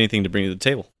else had anything to bring to the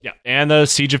table. Yeah, and the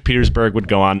Siege of Petersburg would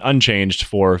go on unchanged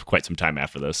for quite some time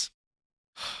after this.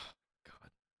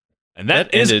 And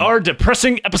that is our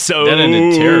depressing episode. That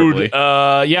ended terribly.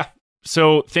 Yeah.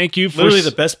 So thank you for... Literally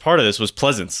the best part of this was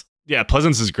Pleasance. Yeah,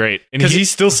 Pleasance is great. Because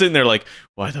he's still sitting there like,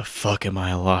 why the fuck am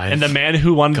I alive? And the man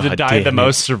who wanted to God die the damn it.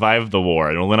 most survived the war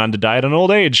and went on to die at an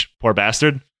old age. Poor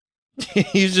bastard.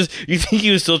 He's just, you think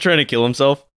he was still trying to kill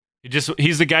himself?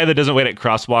 He's the guy that doesn't wait at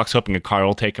crosswalks hoping a car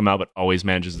will take him out, but always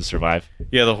manages to survive.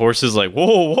 Yeah, the horse is like,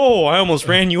 whoa, I almost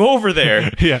ran you over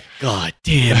there. Yeah. God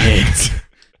damn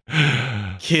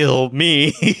it. Kill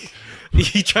me.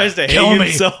 He tries to Kill hang me.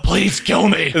 himself. Please kill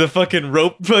me. The fucking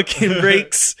rope fucking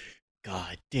breaks.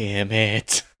 God damn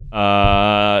it.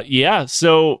 Yeah,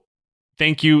 so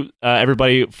thank you,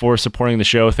 everybody, for supporting the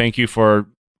show. Thank you for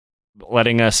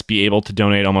letting us be able to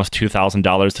donate almost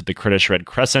 $2,000 to the Kritish Red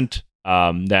Crescent.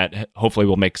 That hopefully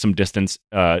will make some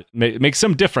make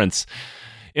some difference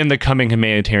in the coming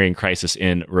humanitarian crisis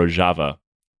in Rojava.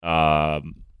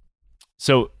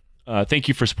 So thank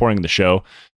you for supporting the show.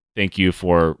 Thank you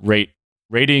for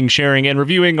rating, sharing, and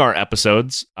reviewing our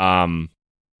episodes. Thank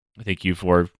you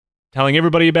for telling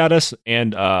everybody about us,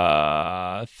 and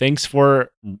thanks for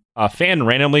a fan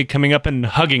randomly coming up and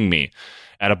hugging me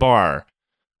at a bar.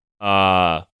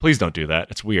 Please don't do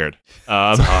that. It's weird. It's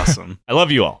awesome. I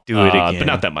love you all. Do it again. But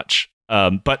not that much.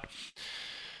 But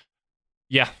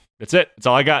yeah, that's it. That's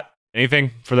all I got.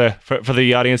 Anything for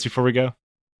the audience before we go?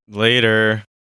 Later.